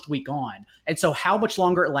the first week on. And so how much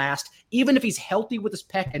longer it lasts, even if he's healthy with his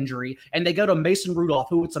pec injury and they go to Mason Rudolph,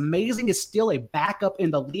 who it's amazing is still a backup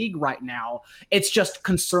in the league right now, it's just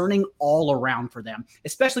concerning all around for them,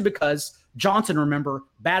 especially because Johnson, remember,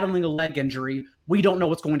 battling a leg injury. We don't know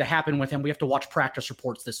what's going to happen with him. We have to watch practice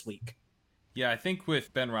reports this week. Yeah, I think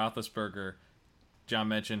with Ben Roethlisberger, John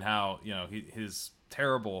mentioned how, his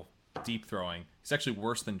terrible deep throwing, he's actually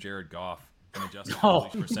worse than Jared Goff in adjusted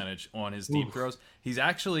percentage on his deep throws. He's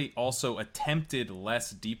actually also attempted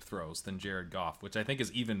less deep throws than Jared Goff, which I think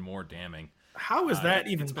is even more damning. How is that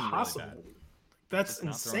even possible? Really that's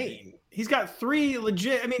insane. He's got 3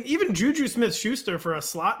 legit. I mean, even Juju Smith-Schuster for a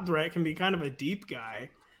slot threat can be kind of a deep guy.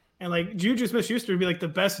 And like Juju Smith-Schuster would be like the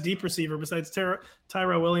best deep receiver besides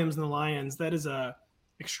Tyrell Williams and the Lions. That is a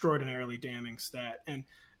extraordinarily damning stat. And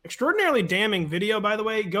extraordinarily damning video, by the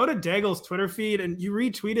way. Go to Daigle's Twitter feed and you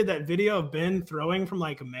retweeted that video of Ben throwing from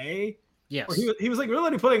like May. Yes. Where he was like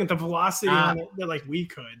really putting the velocity on it that like we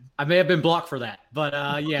could. I may have been blocked for that, but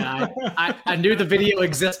yeah, I knew the video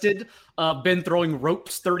existed. Ben throwing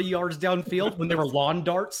ropes 30 yards downfield when they were lawn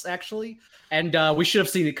darts, actually. And we should have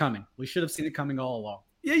seen it coming. We should have seen it coming all along.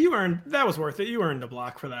 Yeah, that was worth it. You earned a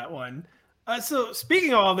block for that one. So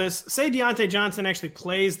speaking of all this, say Deontay Johnson actually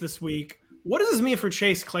plays this week. What does this mean for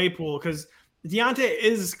Chase Claypool? Because Deontay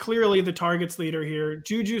is clearly the targets leader here.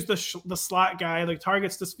 Juju's the slot guy. The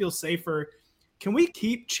targets just feel safer. Can we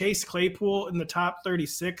keep Chase Claypool in the top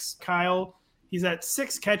 36, Kyle? He's at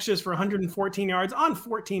 6 catches for 114 yards on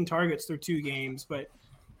 14 targets through 2 games. But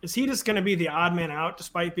is he just going to be the odd man out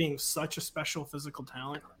despite being such a special physical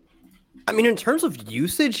talent? I mean, in terms of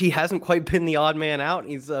usage, he hasn't quite been the odd man out.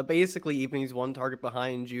 He's basically even he's one target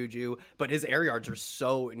behind Juju, but his air yards are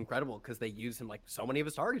so incredible because they use him like so many of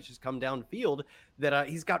his targets just come downfield that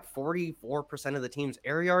he's got 44% of the team's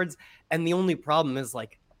air yards. And the only problem is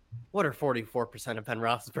like, what are 44% of Ben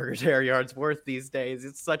Roethlisberger's air yards worth these days?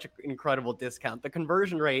 It's such an incredible discount. The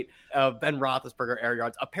conversion rate of Ben Roethlisberger air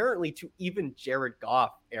yards, apparently to even Jared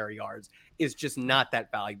Goff air yards, is just not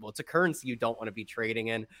that valuable. It's a currency you don't want to be trading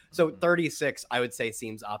in. So 36, I would say,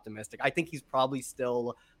 seems optimistic. I think he's probably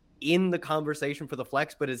still in the conversation for the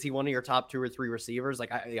flex, but is he one of your top 2 or 3 receivers?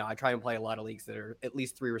 Like I try and play a lot of leagues that are at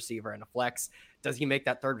least 3 receiver and a flex. Does he make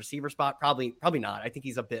that 3rd receiver spot? Probably not. I think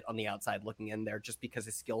he's a bit on the outside looking in there just because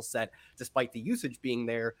his skill set, despite the usage being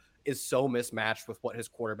there, is so mismatched with what his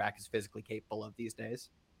quarterback is physically capable of these days.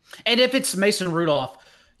 And if it's Mason Rudolph,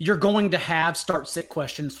 you're going to have start-sit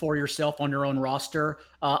questions for yourself on your own roster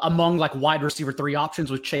among like wide receiver 3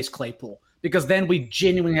 options with Chase Claypool. Because then we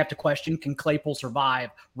genuinely have to question, can Claypool survive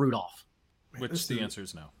Rudolph? Which the answer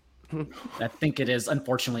is no. I think it is,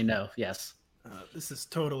 unfortunately, no. Yes. This is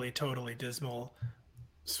totally dismal.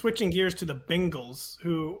 Switching gears to the Bengals,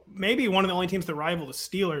 who may be one of the only teams that rival the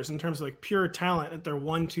Steelers in terms of like pure talent at their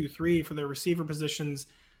 1, 2, 3 for their receiver positions.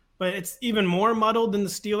 But it's even more muddled than the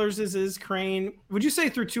Steelers is Kerrane. Would you say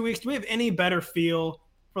through 2 weeks, do we have any better feel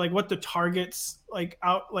for like what the targets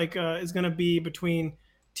is going to be between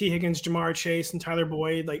T. Higgins, Jamar Chase, and Tyler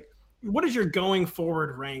Boyd? Like, what is your going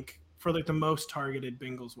forward rank for like the most targeted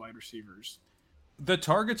Bengals wide receivers? The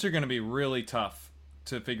targets are going to be really tough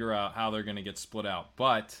to figure out how they're going to get split out,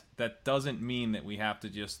 but that doesn't mean that we have to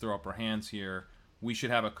just throw up our hands here. We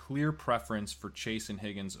should have a clear preference for Chase and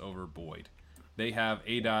Higgins over Boyd. They have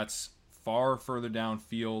ADOTs far further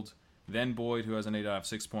downfield than Boyd, who has an ADOT of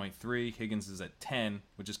 6.3. Higgins is at 10,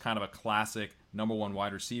 which is kind of a classic number 1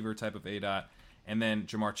 wide receiver type of ADOT. And then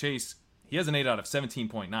Jamar Chase, he has an ADOT of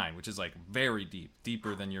 17.9, which is like very deep,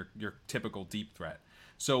 deeper than your typical deep threat.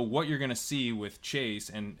 So what you're going to see with Chase,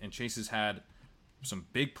 and Chase has had some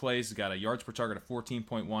big plays. He's got a yards per target of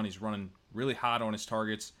 14.1. He's running really hot on his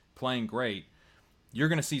targets, playing great. You're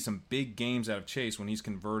going to see some big games out of Chase when he's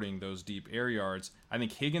converting those deep air yards. I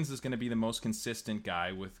think Higgins is going to be the most consistent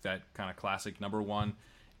guy with that kind of classic number 1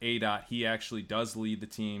 ADOT. He actually does lead the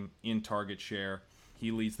team in target share.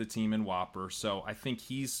 He leads the team in Whopper. So I think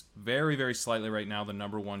he's very, very slightly right now the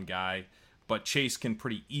number 1 guy. But Chase can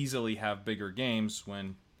pretty easily have bigger games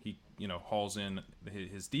when he, hauls in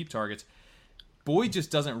his deep targets. Boyd just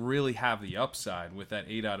doesn't really have the upside with that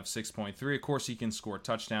ADOT of 6.3. Of course, he can score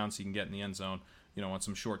touchdowns. He can get in the end zone, on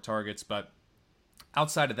some short targets. But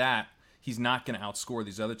outside of that, he's not going to outscore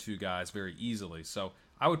these other 2 guys very easily. So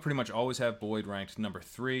I would pretty much always have Boyd ranked number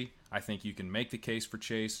 3. I think you can make the case for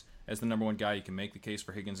Chase as the number 1 guy. You can make the case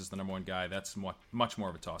for Higgins as the number 1 guy. That's much more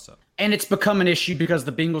of a toss-up. And it's become an issue because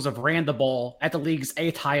the Bengals have ran the ball at the league's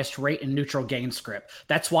 8th highest rate in neutral gain script.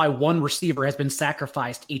 That's why 1 receiver has been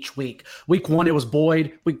sacrificed each week. Week 1, it was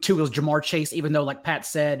Boyd. Week 2, it was Jamar Chase, even though, like Pat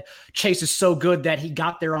said, Chase is so good that he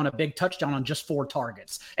got there on a big touchdown on just 4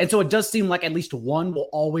 targets. And so it does seem like at least 1 will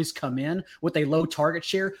always come in with a low target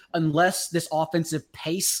share unless this offensive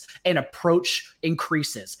pace and approach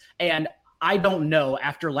increases. And I don't know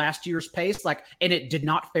after last year's pace, and it did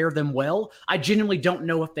not fare them well. I genuinely don't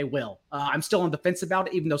know if they will. I'm still on the fence about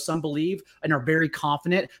it, even though some believe and are very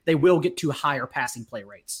confident they will get to higher passing play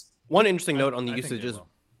rates. One interesting note on the usage is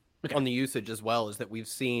on the usage as well is that we've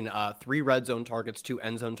seen 3 red zone targets, 2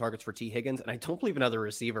 end zone targets for T. Higgins, and I don't believe another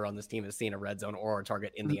receiver on this team has seen a red zone or a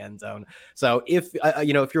target in the end zone. So if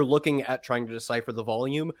if you're looking at trying to decipher the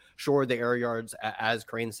volume, sure, the air yards, as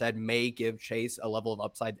Kerrane said, may give Chase a level of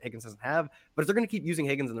upside that Higgins doesn't have, but if they're going to keep using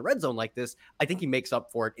Higgins in the red zone like this, I think he makes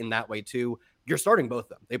up for it in that way too. You're starting both of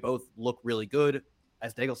them. They both look really good.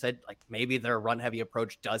 As Daigle said, maybe their run-heavy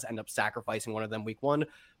approach does end up sacrificing one of them week 1.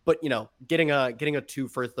 But, getting a 2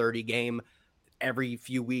 for 30 game every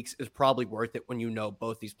few weeks is probably worth it when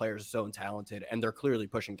both these players are so talented, and they're clearly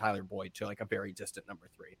pushing Tyler Boyd to a very distant number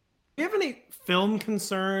 3. Do you have any film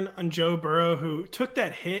concern on Joe Burrow, who took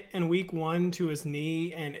that hit in week 1 to his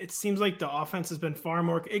knee, and it seems like the offense has been far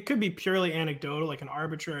more – it could be purely anecdotal, like an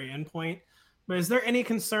arbitrary endpoint, but is there any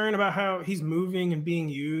concern about how he's moving and being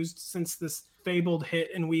used since this fabled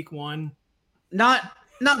hit in week 1?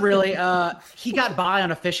 Not really. He got by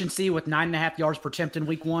on efficiency with 9.5 yards per attempt in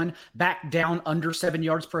week 1, back down under 7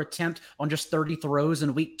 yards per attempt on just 30 throws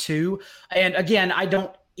in week 2. And again, I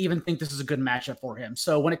don't even think this is a good matchup for him.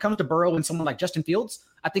 So when it comes to Burrow and someone like Justin Fields,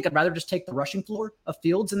 I think I'd rather just take the rushing floor of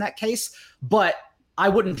Fields in that case. But I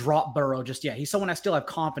wouldn't drop Burrow just yet. He's someone I still have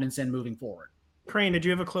confidence in moving forward. Kerrane, did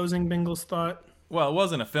you have a closing Bengals thought? Well, it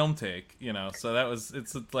wasn't a film take, so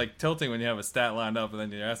it's like tilting when you have a stat lined up and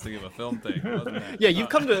then you're asked to give a film take. Wasn't it? Yeah, you've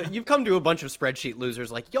come to a bunch of spreadsheet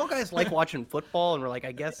losers like, y'all guys like watching football, and we're like,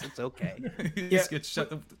 I guess it's okay. Just get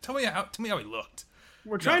shut. Tell me how he looked.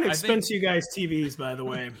 We're trying to expense you guys TVs, by the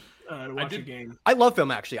way, to watch a game. I love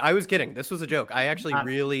film, actually. I was kidding. This was a joke. I actually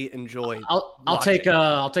really enjoy. I'll take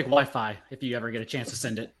Wi-Fi if you ever get a chance to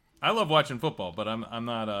send it. I love watching football, but I'm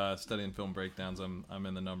not studying film breakdowns. I'm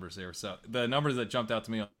in the numbers there. So the numbers that jumped out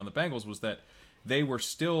to me on the Bengals was that they were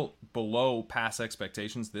still below past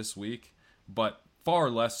expectations this week, but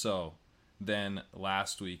far less so than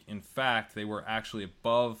last week. In fact, they were actually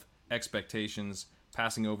above expectations,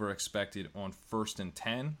 passing over expected on 1st and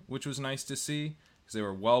 10, which was nice to see because they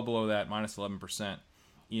were well below that, minus 11%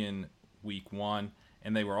 in week 1,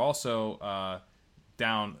 and they were also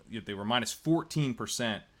down. They were minus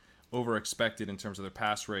 14%. Over expected in terms of their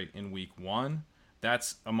pass rate in week 1.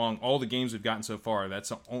 That's among all the games we've gotten so far.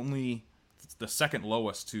 That's only the second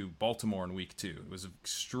lowest to Baltimore in week 2. It was an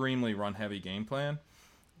extremely run-heavy game plan.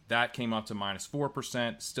 That came up to minus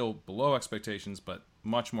 4%, still below expectations, but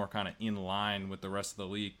much more kind of in line with the rest of the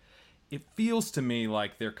league. It feels to me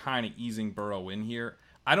like they're kind of easing Burrow in here.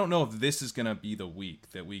 I don't know if this is going to be the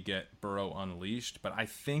week that we get Burrow unleashed, but I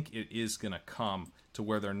think it is going to come to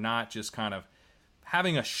where they're not just kind of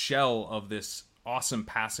having a shell of this awesome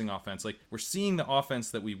passing offense. Like, we're seeing the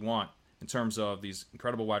offense that we want in terms of these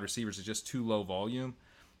incredible wide receivers is just too low volume.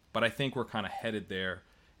 But I think we're kind of headed there,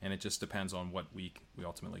 and it just depends on what week we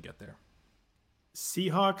ultimately get there.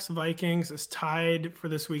 Seahawks Vikings is tied for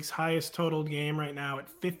this week's highest totaled game right now at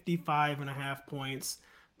 55.5 points.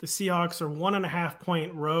 The Seahawks are 1.5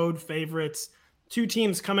 point road favorites. Two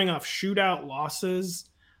teams coming off shootout losses.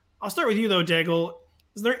 I'll start with you though, Daigle.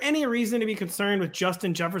 Is there any reason to be concerned with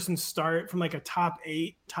Justin Jefferson's start from like a top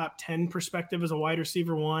 8, top 10 perspective as a wide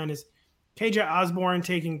receiver 1? Is KJ Osborne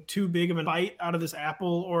taking too big of a bite out of this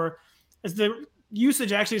apple, or is the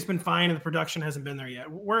usage actually has been fine and the production hasn't been there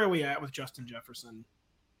yet? Where are we at with Justin Jefferson?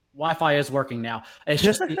 Wi-Fi is working now. It's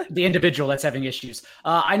just the individual that's having issues.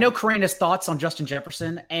 I know Kerrane has thoughts on Justin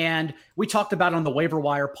Jefferson, and we talked about on the waiver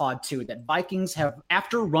wire pod too, that Vikings have,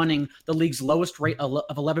 after running the league's lowest rate of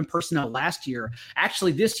 11 personnel last year,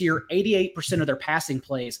 actually this year, 88% of their passing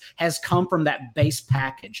plays has come from that base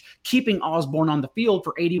package, keeping Osborne on the field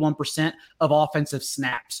for 81% of offensive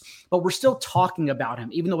snaps. But we're still talking about him,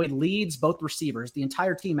 even though he leads both receivers, the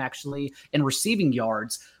entire team actually, in receiving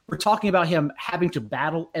yards. We're talking about him having to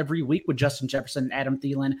battle every week with Justin Jefferson and Adam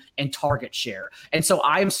Thielen and target share. And so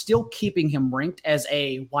I am still keeping him ranked as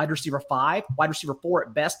a wide receiver 5, wide receiver 4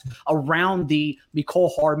 at best, around the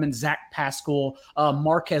Mecole Hardman, Zach Pascal,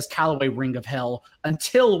 Marquez Callaway ring of hell,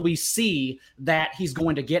 until we see that he's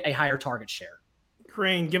going to get a higher target share.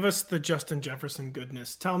 Kerrane, give us the Justin Jefferson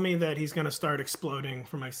goodness. Tell me that he's going to start exploding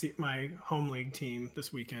for my home league team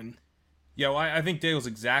this weekend. Yeah, well, I think Daigle's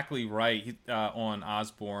exactly right on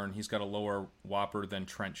Osborne. He's got a lower Whopper than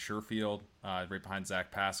Trent Sherfield, right behind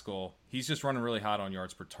Zach Pascal. He's just running really hot on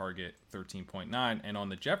yards per target, 13.9. And on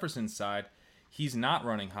the Jefferson side, he's not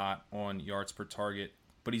running hot on yards per target,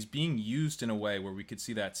 but he's being used in a way where we could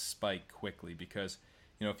see that spike quickly because,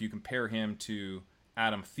 if you compare him to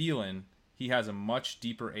Adam Thielen, he has a much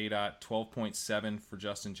deeper ADOT, 12.7 for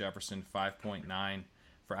Justin Jefferson, 5.9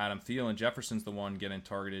 for Adam Thielen. Jefferson's the one getting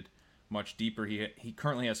targeted much deeper. He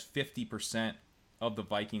currently has 50% of the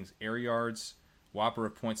Vikings' air yards, Whopper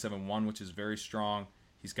of 0.71, which is very strong.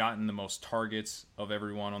 He's gotten the most targets of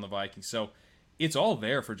everyone on the Vikings. So it's all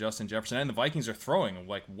there for Justin Jefferson, and the Vikings are throwing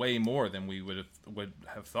like way more than we would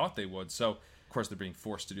have thought they would. So, of course, they're being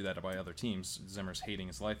forced to do that by other teams. Zimmer's hating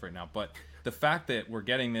his life right now. But the fact that we're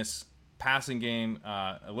getting this passing game,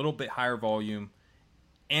 a little bit higher volume,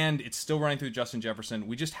 and it's still running through Justin Jefferson,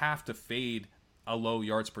 we just have to fade a low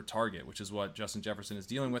yards per target, which is what Justin Jefferson is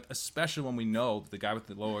dealing with, especially when we know the guy with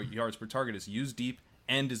the lower yards per target is used deep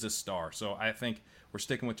and is a star. So I think we're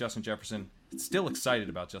sticking with Justin Jefferson. Still excited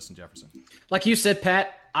about Justin Jefferson. Like you said,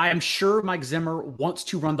 Pat, I am sure Mike Zimmer wants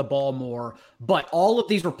to run the ball more, but all of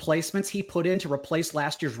these replacements he put in to replace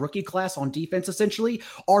last year's rookie class on defense essentially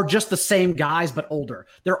are just the same guys, but older.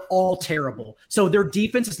 They're all terrible. So their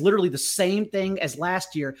defense is literally the same thing as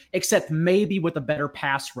last year, except maybe with a better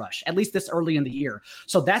pass rush, at least this early in the year.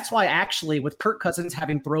 So that's why actually with Kirk Cousins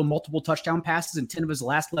having thrown multiple touchdown passes in 10 of his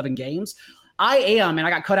last 11 games, and I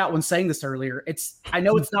got cut out when saying this earlier, I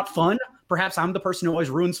know it's not fun. Perhaps I'm the person who always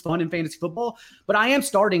ruins fun in fantasy football, but I am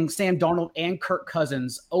starting Sam Darnold and Kirk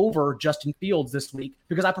Cousins over Justin Fields this week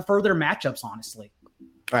because I prefer their matchups, honestly.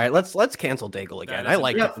 All right, let's cancel Daigle again. I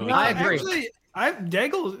like it. I agree. Actually,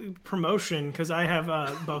 Daigle promotion because I have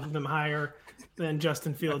both of them higher. than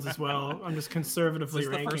Justin Fields as well. I'm just conservatively Is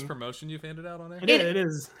this ranking. the first promotion you've handed out on air? It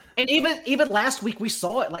is. And even last week we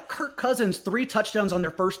saw it. Like Kirk Cousins, 3 touchdowns on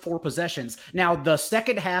their first 4 possessions. Now the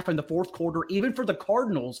second half and the fourth quarter, even for the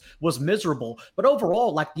Cardinals, was miserable. But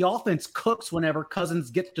overall, like the offense cooks whenever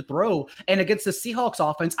Cousins gets to throw. And against the Seahawks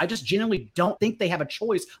offense, I just genuinely don't think they have a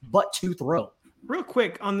choice but to throw. Real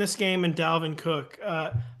quick on this game and Dalvin Cook,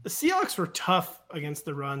 the Seahawks were tough against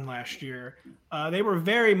the run last year. They were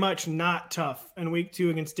very much not tough in week 2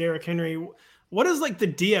 against Derrick Henry. What is like the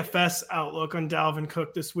DFS outlook on Dalvin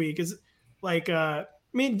Cook this week? Is like,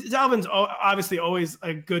 Dalvin's obviously always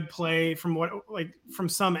a good play from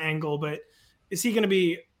some angle, but is he going to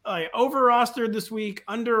be over rostered this week,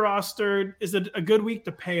 under rostered? Is it a good week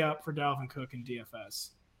to pay up for Dalvin Cook in DFS?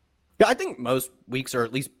 Yeah, I think most weeks are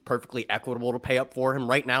at least perfectly equitable to pay up for him.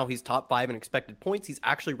 Right now, he's top 5 in expected points. He's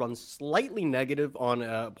actually run slightly negative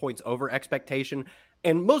on points over expectation.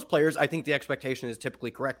 And most players, I think the expectation is typically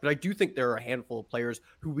correct, but I do think there are a handful of players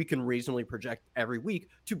who we can reasonably project every week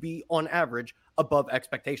to be, on average, above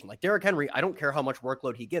expectation. Like Derrick Henry, I don't care how much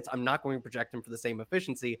workload he gets. I'm not going to project him for the same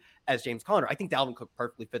efficiency as James Conner. I think Dalvin Cook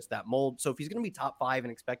perfectly fits that mold. So if he's going to be top 5 in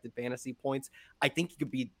expected fantasy points, I think he could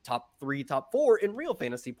be top 3, top 4 in real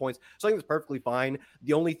fantasy points. So I think it's perfectly fine.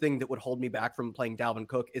 The only thing that would hold me back from playing Dalvin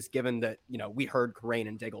Cook is given that, we heard Kerrane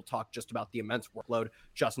and Daigle talk just about the immense workload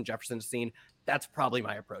Justin Jefferson has seen. That's probably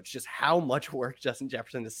my approach. Just how much work Justin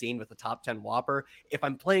Jefferson has seen with the top 10 Whopper. If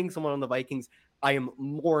I'm playing someone on the Vikings, I am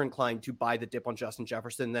more inclined to buy the dip on Justin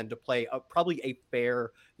Jefferson than to play probably a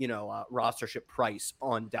fair, rostership price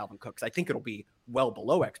on Dalvin Cook. I think it'll be well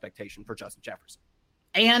below expectation for Justin Jefferson.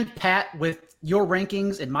 And Pat, with your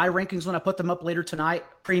rankings and my rankings when I put them up later tonight,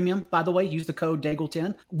 premium, by the way, use the code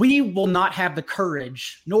Daigle10. We will not have the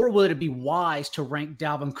courage, nor will it be wise to rank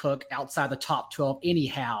Dalvin Cook outside the top 12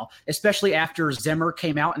 anyhow, especially after Zimmer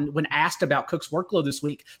came out and when asked about Cook's workload this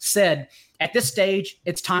week, said, at this stage,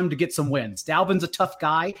 it's time to get some wins. Dalvin's a tough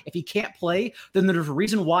guy. If he can't play, then there's a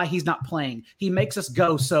reason why he's not playing. He makes us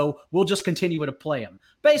go, so we'll just continue to play him.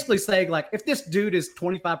 Basically saying, like, if this dude is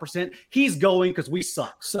 25%, he's going because we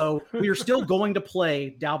suck. So we are still going to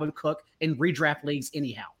play Dalvin Cook in redraft leagues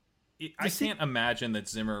anyhow. I can't imagine that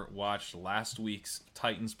Zimmer watched last week's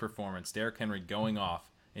Titans performance, Derrick Henry going off,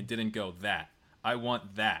 and didn't go, that. I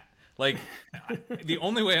want that. Like, the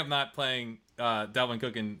only way I'm not playing Dalvin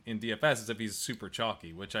Cook in DFS is if he's super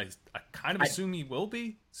chalky, which I kind of assume he will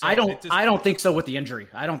be. So I don't think so with the injury.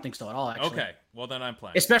 I don't think so at all, actually. Okay, well then I'm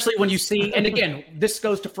playing. Especially when you see, and again, this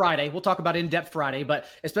goes to Friday. We'll talk about in-depth Friday, but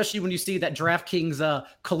especially when you see that DraftKings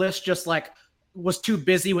Kalish just was too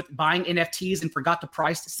busy with buying NFTs and forgot to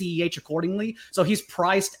price CEH accordingly. So he's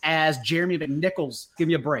priced as Jeremy McNichols. Give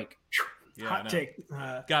me a break. Yeah, Hot take.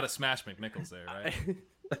 Got to smash McNichols there, right?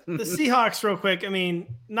 The Seahawks, real quick. I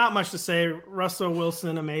mean, not much to say. Russell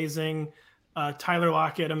Wilson, amazing. Tyler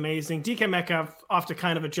Lockett, amazing. DK Metcalf off to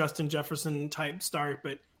kind of a Justin Jefferson type start,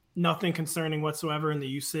 but nothing concerning whatsoever in the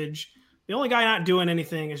usage. The only guy not doing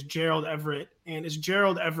anything is Gerald Everett. And is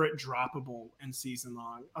Gerald Everett droppable in season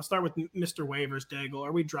long? I'll start with Mr. Waivers, Daigle.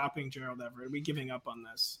 Are we dropping Gerald Everett? Are we giving up on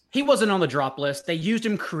this? He wasn't on the drop list. They used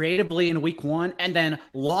him creatively in week 1 and then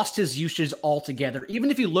lost his usage altogether.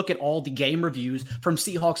 Even if you look at all the game reviews from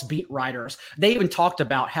Seahawks beat writers, they even talked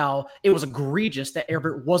about how it was egregious that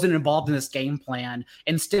Everett wasn't involved in this game plan,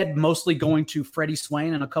 instead mostly going to Freddie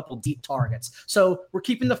Swain and a couple deep targets. So we're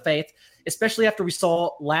keeping the faith, especially after we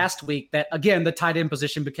saw last week that, again, the tight end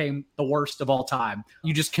position became the worst of all time.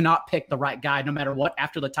 You just cannot pick the right guy no matter what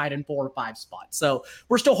after the tight end 4 or 5 spot. So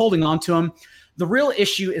we're still holding on to him. The real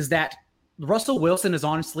issue is that Russell Wilson is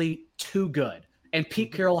honestly too good. And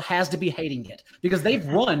Pete Carroll has to be hating it because they've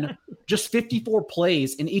run just 54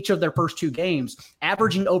 plays in each of their first 2 games,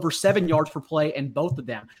 averaging over 7 yards per play in both of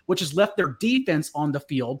them, which has left their defense on the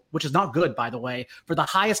field, which is not good, by the way, for the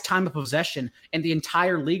highest time of possession in the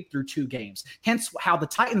entire league through 2 games. Hence how the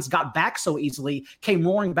Titans got back so easily, came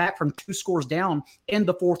roaring back from 2 scores down in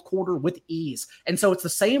the fourth quarter with ease. And so it's the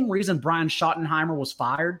same reason Brian Schottenheimer was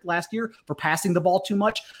fired last year for passing the ball too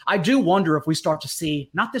much. I do wonder if we start to see,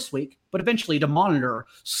 not this week, but eventually to monitor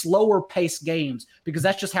slower paced games because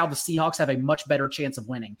that's just how the Seahawks have a much better chance of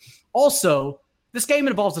winning. Also, this game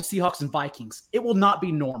involves the Seahawks and Vikings. It will not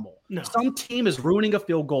be normal. No. Some team is ruining a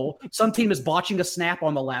field goal. Some team is botching a snap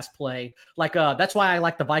on the last play. That's why I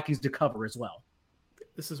like the Vikings to cover as well.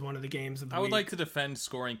 This is one of the games of the I would week. like to defend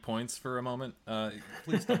scoring points for a moment.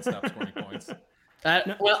 Please don't stop scoring points.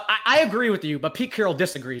 Well, I agree with you, but Pete Carroll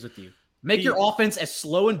disagrees with you. Make your offense as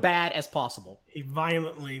slow and bad as possible. He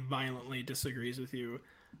violently disagrees with you.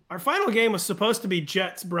 Our final game was supposed to be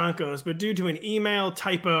Jets-Broncos, but due to an email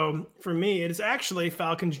typo for me, it is actually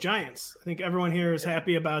Falcons-Giants. I think everyone here is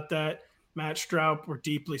happy about that. Matt Straub, we're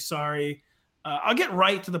deeply sorry. I'll get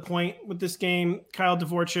right to the point with this game. Kyle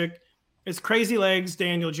Dvorchak is crazy legs,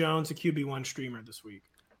 Daniel Jones, a QB1 streamer this week.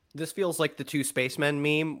 This feels like the two spacemen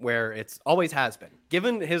meme where it's always has been.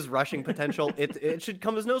 Given his rushing potential, it should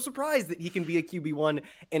come as no surprise that he can be a QB1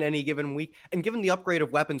 in any given week. And given the upgrade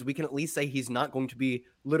of weapons, we can at least say he's not going to be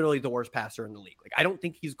literally the worst passer in the league. Like, I don't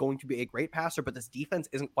think he's going to be a great passer, but this defense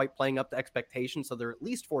isn't quite playing up to expectations. So they're at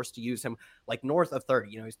least forced to use him like north of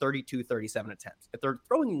 30. He's 32, 37 attempts. If they're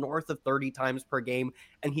throwing north of 30 times per game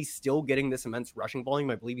and he's still getting this immense rushing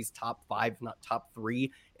volume, I believe he's top 5, if not top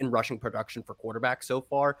 3 in rushing production for quarterbacks so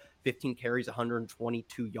far. 15 carries,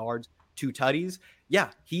 122 yards, 2 tutties. Yeah,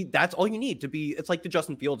 that's all you need to be. It's like the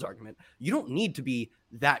Justin Fields argument. You don't need to be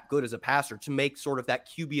that good as a passer to make sort of that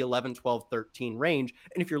QB 11, 12, 13 range.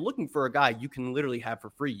 And if you're looking for a guy you can literally have for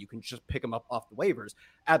free, you can just pick him up off the waivers.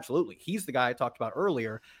 Absolutely. He's the guy I talked about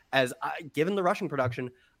earlier. Given the rushing production,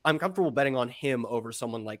 I'm comfortable betting on him over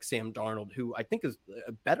someone like Sam Darnold, who I think is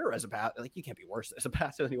better as a passer. Like, you can't be worse as a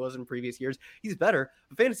passer than he was in previous years. He's better.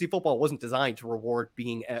 But fantasy football wasn't designed to reward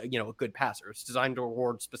being a good passer. It's designed to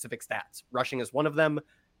reward specific stats. Rushing is one of them.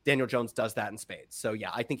 Daniel Jones does that in spades. So yeah,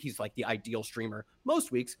 I think he's like the ideal streamer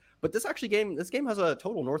most weeks. But this game has a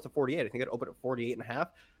total north of 48. I think it opened at 48.5.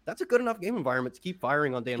 That's a good enough game environment to keep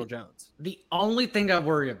firing on Daniel Jones. The only thing I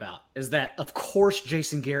worry about is that, of course,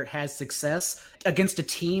 Jason Garrett has success against a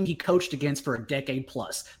team he coached against for a decade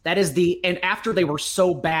plus. And after they were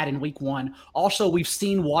so bad in week 1, also we've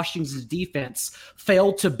seen Washington's defense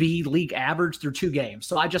fail to be league average through 2 games.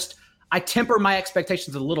 So I temper my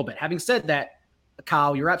expectations a little bit. Having said that,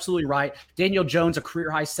 Kyle, you're absolutely right. Daniel Jones, a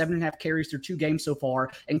career-high 7.5 carries through 2 games so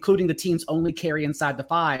far, including the team's only carry inside the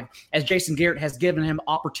 5, as Jason Garrett has given him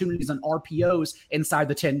opportunities on RPOs inside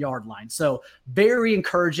the 10-yard line. So very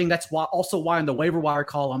encouraging. That's why in the waiver wire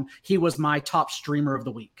column, he was my top streamer of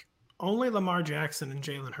the week. Only Lamar Jackson and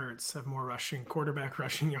Jalen Hurts have more quarterback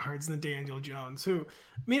rushing yards than Daniel Jones, who,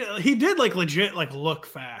 he did legit look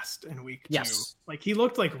fast in week 2. Yes. He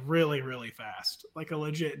looked really, really fast, like a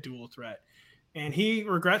legit dual threat. And he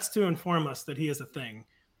regrets to inform us that he is a thing,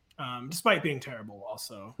 despite being terrible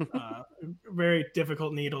also. Very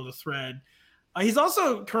difficult needle to thread. He's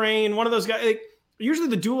also, Kerrane, one of those guys. Usually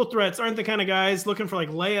the dual threats aren't the kind of guys looking for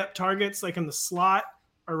layup targets in the slot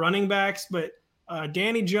or running backs, but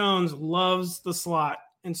Danny Jones loves the slot.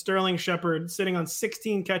 And Sterling Shepard sitting on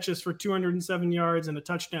 16 catches for 207 yards and a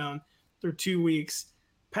touchdown through 2 weeks.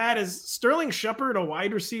 Pat, is Sterling Shepard a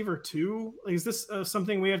wide receiver too? Is this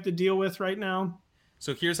something we have to deal with right now?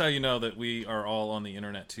 So here's how you know that we are all on the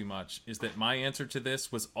internet too much, is that my answer to this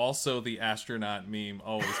was also the astronaut meme,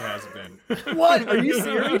 always has been. What? Are you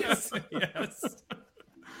serious? Yes.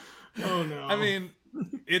 Oh, no.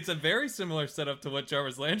 It's a very similar setup to what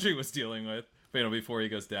Jarvis Landry was dealing with, before he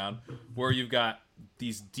goes down, where you've got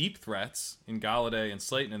these deep threats in Galladay and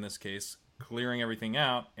Slayton in this case, clearing everything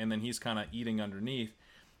out, and then he's kind of eating underneath.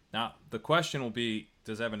 Now, the question will be,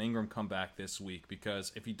 does Evan Ingram come back this week?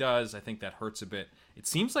 Because if he does, I think that hurts a bit. It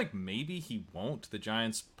seems like maybe he won't. The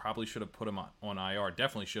Giants probably should have put him on IR.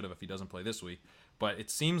 Definitely should have if he doesn't play this week. But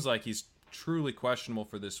it seems like he's truly questionable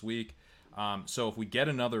for this week. So if we get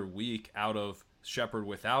another week out of Shepard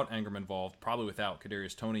without Ingram involved, probably without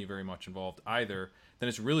Kadarius Toney very much involved either, then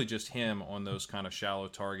it's really just him on those kind of shallow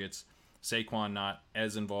targets. Saquon not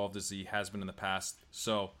as involved as he has been in the past.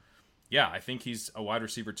 So yeah, I think he's a wide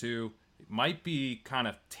receiver too. It might be kind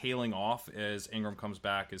of tailing off as Ingram comes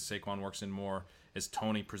back, as Saquon works in more, as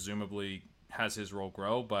Toney presumably has his role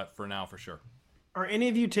grow, but for now, for sure. Are any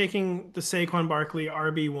of you taking the Saquon Barkley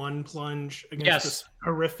RB1 plunge against this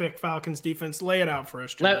horrific Falcons defense? Lay it out for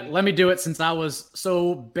us, Jordan. Let me do it, since I was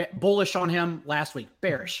so bullish on him last week.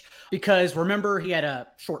 Bearish. Because remember, he had a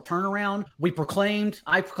short turnaround. I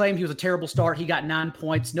proclaimed he was a terrible start. He got 9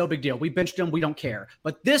 points. No big deal. We benched him. We don't care.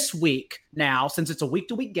 But this week now, since it's a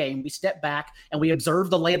week-to-week game, we step back and we observe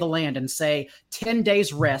the lay of the land and say 10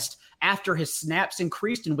 days rest after his snaps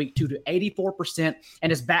increased in week 2 to 84% and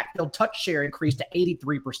his backfield touch share increased to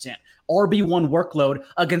 83%. RB1 workload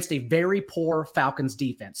against a very poor Falcons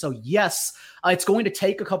defense. So yes, it's going to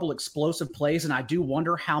take a couple explosive plays, and I do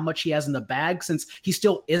wonder how much he has in the bag since he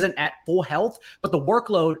still isn't at full health, but the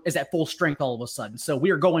workload is at full strength all of a sudden. So we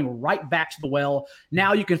are going right back to the well.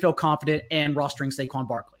 Now you can feel confident in rostering Saquon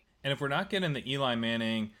Barkley. And if we're not getting the Eli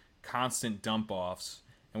Manning constant dump-offs,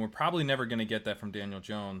 and we're probably never going to get that from Daniel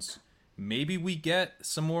Jones, maybe we get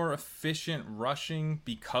some more efficient rushing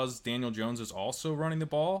because Daniel Jones is also running the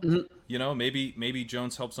ball. Mm-hmm. Maybe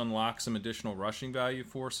Jones helps unlock some additional rushing value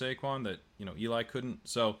for Saquon that, Eli couldn't.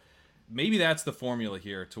 So maybe that's the formula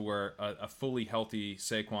here to where a fully healthy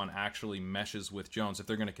Saquon actually meshes with Jones if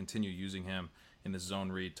they're going to continue using him in the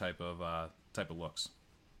zone read type of looks.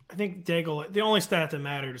 I think Daigle, the only stat that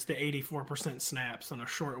mattered is the 84% snaps on a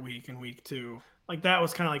short week in week 2. Like that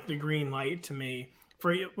was kind of like the green light to me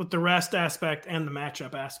with the rest aspect and the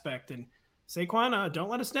matchup aspect. And Saquon, don't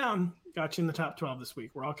let us down. Got you in the top 12 this week.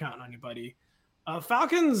 We're all counting on you, buddy.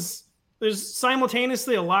 Falcons, there's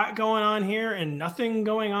simultaneously a lot going on here and nothing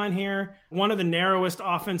going on here. One of the narrowest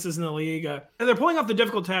offenses in the league. They're pulling off the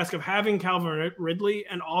difficult task of having Calvin Ridley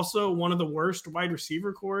and also one of the worst wide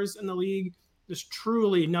receiver cores in the league. There's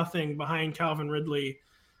truly nothing behind Calvin Ridley.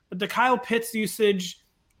 But the Kyle Pitts usage,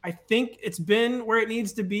 I think it's been where it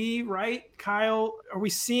needs to be, right? Kyle, are we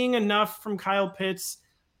seeing enough from Kyle Pitts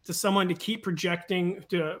to someone to keep projecting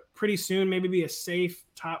to pretty soon maybe be a safe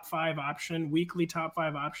top 5 option, weekly top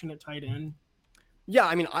 5 option at tight end? Yeah,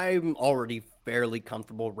 I mean, I'm already fairly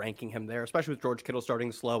comfortable ranking him there, especially with George Kittle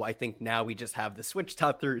starting slow. I think now we just have the switch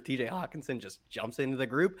top through. TJ Hawkinson just jumps into the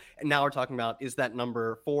group. And now we're talking about, is that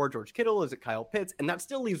number 4 George Kittle? Is it Kyle Pitts? And that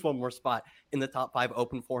still leaves one more spot in the top 5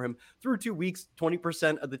 open for him. Through 2 weeks,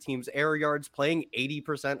 20% of the team's air yards, playing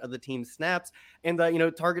 80% of the team's snaps. And,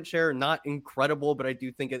 target share, not incredible, but I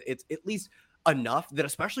do think it's at least enough that,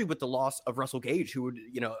 especially with the loss of Russell Gage, who would,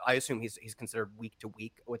 I assume he's considered week to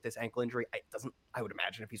week with this ankle injury. I would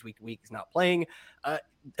imagine if he's week to week, he's not playing.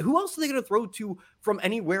 Who else are they going to throw to from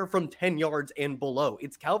anywhere from 10 yards and below?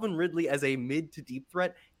 It's Calvin Ridley as a mid to deep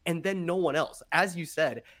threat, and then no one else. As you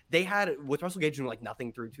said, they had, with Russell Gage doing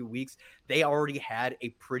nothing through 2 weeks, they already had a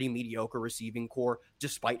pretty mediocre receiving core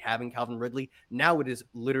despite having Calvin Ridley. Now it is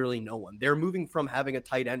literally no one. They're moving from having a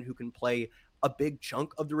tight end who can play a big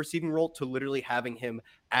chunk of the receiving role to literally having him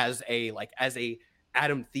as a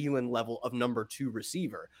Adam Thielen level of number 2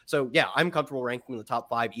 receiver. So yeah, I'm comfortable ranking in the top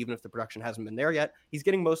 5, even if the production hasn't been there yet. He's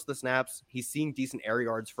getting most of the snaps. He's seeing decent air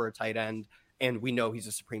yards for a tight end. And we know he's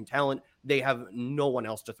a supreme talent. They have no one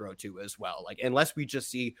else to throw to as well. Unless we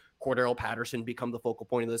just see Cordarrelle Patterson become the focal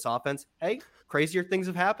point of this offense, hey, crazier things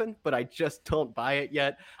have happened, but I just don't buy it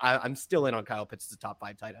yet. I'm still in on Kyle Pitts as a top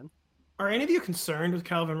 5 tight end. Are any of you concerned with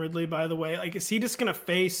Calvin Ridley, by the way? Is he just going to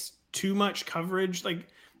face too much coverage?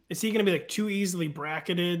 Is he going to be too easily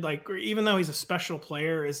bracketed? Or even though he's a special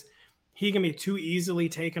player, is he going to be too easily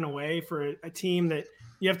taken away for a team that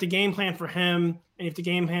you have to game plan for him and you have to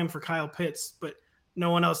game plan for Kyle Pitts, but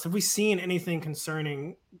no one else? Have we seen anything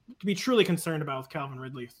concerning to be truly concerned about with Calvin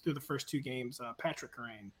Ridley through the first 2 games? Patrick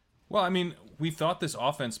Kerrane. Well, I mean, we thought this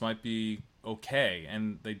offense might be okay,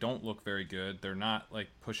 and they don't look very good. They're not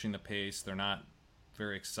pushing the pace. They're not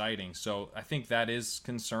very exciting. So I think that is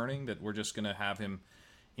concerning that we're just going to have him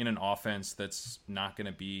in an offense that's not going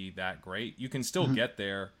to be that great. You can still get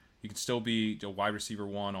there. You can still be a wide receiver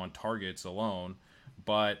 1 on targets alone,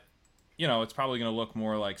 but it's probably going to look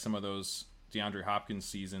more like some of those DeAndre Hopkins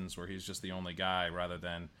seasons where he's just the only guy rather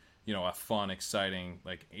than, a fun, exciting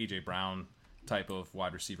AJ Brown type of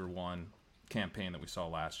wide receiver 1 campaign that we saw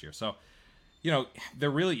last year. So,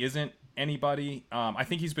 there really isn't anybody. I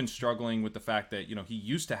think he's been struggling with the fact that, he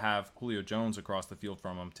used to have Julio Jones across the field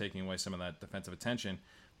from him, taking away some of that defensive attention.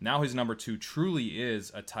 Now his number 2 truly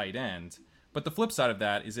is a tight end. But the flip side of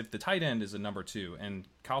that is if the tight end is a number 2 and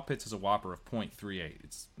Kyle Pitts is a whopper of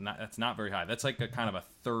 0.38, that's not very high. That's a kind of a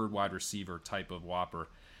third wide receiver type of whopper.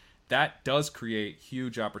 That does create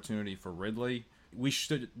huge opportunity for Ridley. We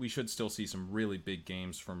should still see some really big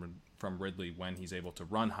games from Ridley when he's able to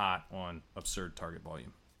run hot on absurd target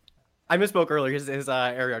volume. I misspoke earlier. His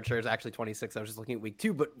air yard share is actually 26. I was just looking at week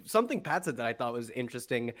 2. But something Pat said that I thought was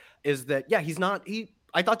interesting is that,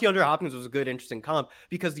 I thought DeAndre Hopkins was a good, interesting comp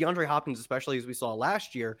because DeAndre Hopkins, especially as we saw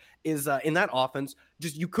last year, is in that offense,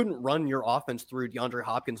 just you couldn't run your offense through DeAndre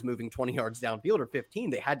Hopkins moving 20 yards downfield or 15.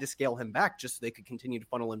 They had to scale him back just so they could continue to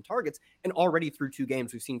funnel him targets. And already through 2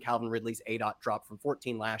 games, we've seen Calvin Ridley's ADOT drop from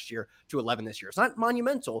 14 last year to 11 this year. It's not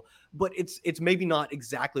monumental, but it's maybe not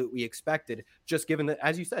exactly what we expected, just given that,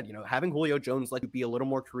 as you said, having Julio Jones let you be a little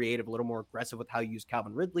more creative, a little more aggressive with how you use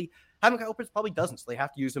Calvin Ridley. Having Kyle Pitts probably doesn't. So they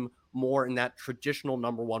have to use him more in that traditional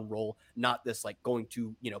number 1 role, not this going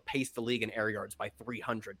to, pace the league in air yards by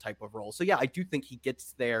 300 type of role. So yeah, I do think he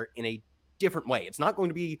gets there in a different way. It's not going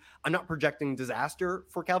to be, I'm not projecting disaster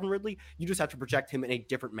for Calvin Ridley. You just have to project him in a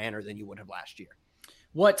different manner than you would have last year.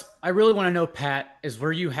 What I really want to know, Pat, is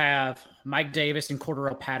where you have Mike Davis and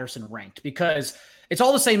Cordarrelle Patterson ranked, because It's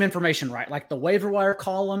all the same information, right? Like the waiver wire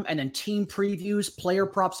column and then team previews, player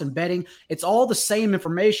props, and betting. It's all the same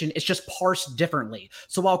information. It's just parsed differently.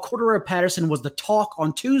 So while Cordarrelle Patterson was the talk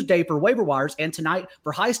on Tuesday for waiver wires and tonight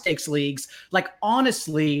for high stakes leagues, like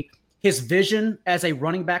honestly, his vision as a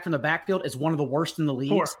running back from the backfield is one of the worst in the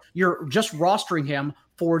league. You're just rostering him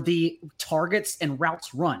for the targets and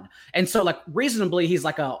routes run. And so like reasonably, he's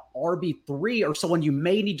like a RB3 or someone you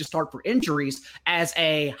may need to start for injuries as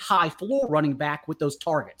a high floor running back with those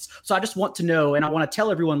targets. So I just want to know, and I want to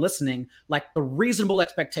tell everyone listening, like the reasonable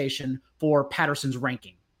expectation for Patterson's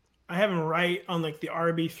ranking. I have him right on like the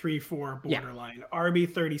RB3-4 borderline,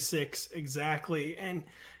 RB36 exactly. And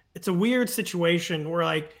it's a weird situation where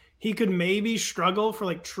like he could maybe struggle for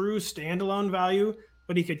like true standalone value,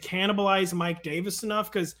 but he could cannibalize Mike Davis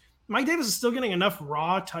enough because Mike Davis is still getting enough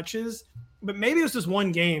raw touches, but maybe it was just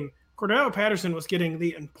one game. Cordarrelle Patterson was getting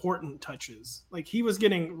the important touches. Like he was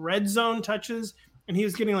getting red zone touches and he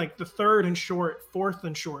was getting like the third and short, fourth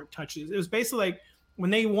and short touches. It was basically like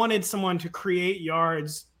when they wanted someone to create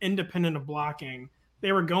yards independent of blocking,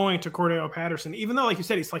 they were going to Cordarrelle Patterson, even though, like you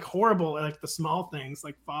said, he's like horrible at like the small things,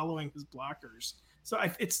 like following his blockers. So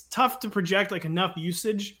it's tough to project like enough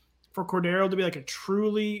usage for Cordarrelle to be like a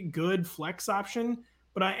truly good flex option.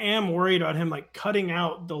 But I am worried about him like cutting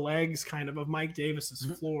out the legs kind of Mike Davis's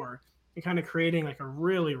floor and kind of creating like a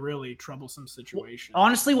really, really troublesome situation.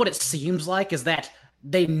 Honestly, what it seems like is that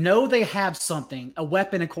they know they have something, a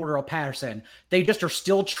weapon in Cordarrelle Patterson. They just are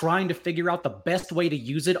still trying to figure out the best way to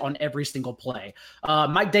use it on every single play.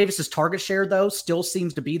 Mike Davis's target share, though, still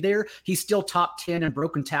seems to be there. He's still top 10 in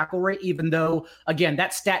broken tackle rate, even though, again,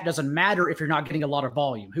 that stat doesn't matter if you're not getting a lot of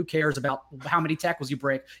volume. Who cares about how many tackles you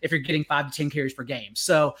break if you're getting 5 to 10 carries per game?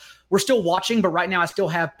 So we're still watching, but right now I still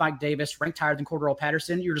have Mike Davis ranked higher than Cordarrelle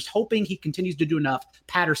Patterson. You're just hoping he continues to do enough,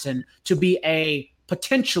 Patterson, to be a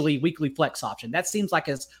potentially weekly flex option. That seems like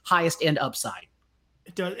his highest end upside.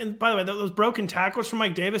 It does. And by the way, those broken tackles from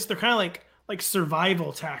Mike Davis, they're kind of like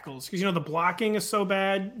survival tackles because, you know, the blocking is so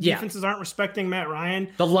bad. Defenses aren't respecting Matt Ryan.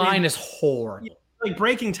 The line is horrible. Like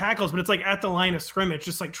breaking tackles, but it's like at the line of scrimmage,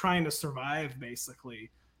 just like trying to survive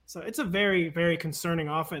basically. So it's a very, very concerning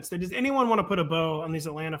offense. Does anyone want to put a bow on these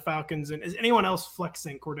Atlanta Falcons? And is anyone else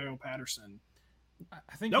flexing Cordarrelle Patterson?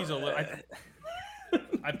 I think he's a little...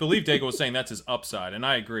 I believe Daigle was saying that's his upside, and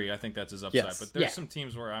I agree. I think that's his upside. Yes. But there's some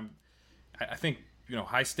teams where I think, you know,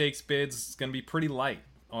 high stakes bids is going to be pretty light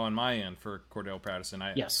on my end for Cordarrelle Patterson.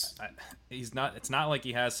 He's not. It's not like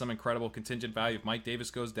he has some incredible contingent value. If Mike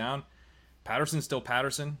Davis goes down, Patterson's still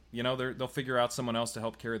Patterson. You know, they'll figure out someone else to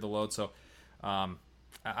help carry the load. So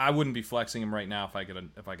I wouldn't be flexing him right now if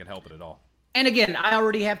I could help it at all. And again, I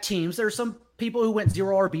already have teams. There's some people who went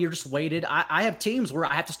 0 RB or just waited. I have teams where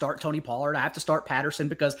I have to start Tony Pollard. I have to start Patterson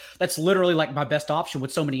because that's literally like my best option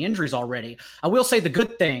with so many injuries already. I will say the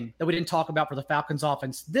good thing that we didn't talk about for the Falcons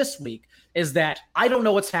offense this week is that I don't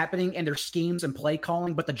know what's happening in their schemes and play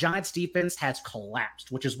calling, but the Giants defense has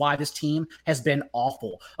collapsed, which is why this team has been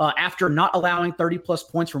awful. After not allowing 30-plus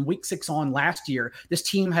points from week 6 on last year, this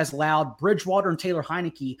team has allowed Bridgewater and Taylor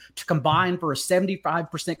Heineke to combine for a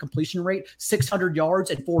 75% completion rate, 600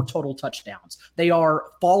 yards, and 4 total touchdowns. They are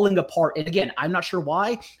falling apart. And again, I'm not sure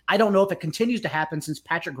why. I don't know if it continues to happen since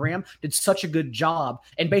Patrick Graham did such a good job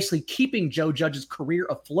in basically keeping Joe Judge's career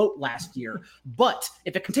afloat last year. But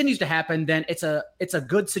if it continues to happen, then it's a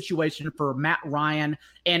good situation for Matt Ryan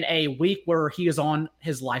in a week where he is on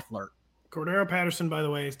his life alert. Cordarrelle Patterson, by the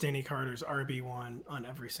way, is Danny Carter's RB1 on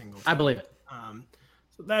every single team. I believe it.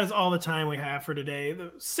 So that is all the time we have for today.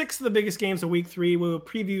 The 6 of the biggest games of week 3. We will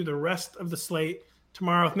preview the rest of the slate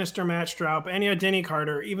tomorrow with Mr. Matt Straub and Denny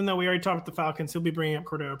Carter. Even though we already talked about the Falcons, he'll be bringing up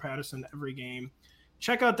Cordarrelle Patterson every game.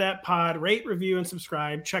 Check out that pod, rate, review, and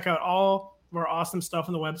subscribe. Check out all of our awesome stuff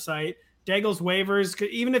on the website. Daigle's waivers,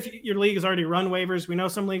 even if your league has already run waivers, we know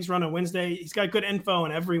some leagues run on Wednesday. He's got good info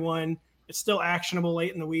on everyone. It's still actionable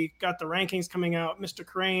late in the week. Got the rankings coming out. Mr.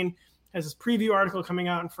 Kerrane has his preview article coming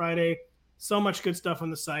out on Friday. So much good stuff on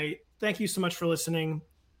the site. Thank you so much for listening.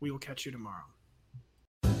 We will catch you tomorrow.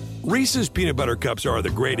 Reese's Peanut Butter Cups are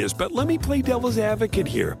the greatest, but let me play devil's advocate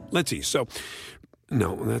here. Let's see. So,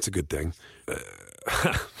 no, that's a good thing.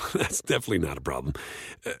 That's definitely not a problem.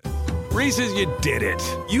 Reese's, you did it.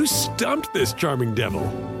 You stumped this charming devil.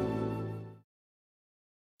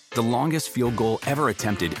 The longest field goal ever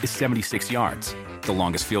attempted is 76 yards. The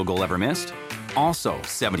longest field goal ever missed? Also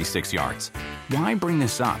 76 yards. Why bring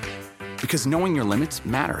this up? Because knowing your limits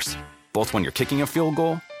matters, both when you're kicking a field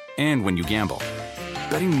goal and when you gamble.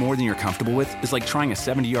 Betting more than you're comfortable with is like trying a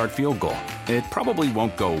 70-yard field goal. It probably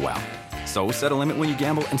won't go well. So set a limit when you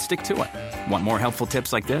gamble and stick to it. Want more helpful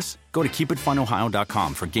tips like this? Go to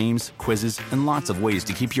keepitfunohio.com for games, quizzes, and lots of ways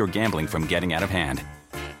to keep your gambling from getting out of hand.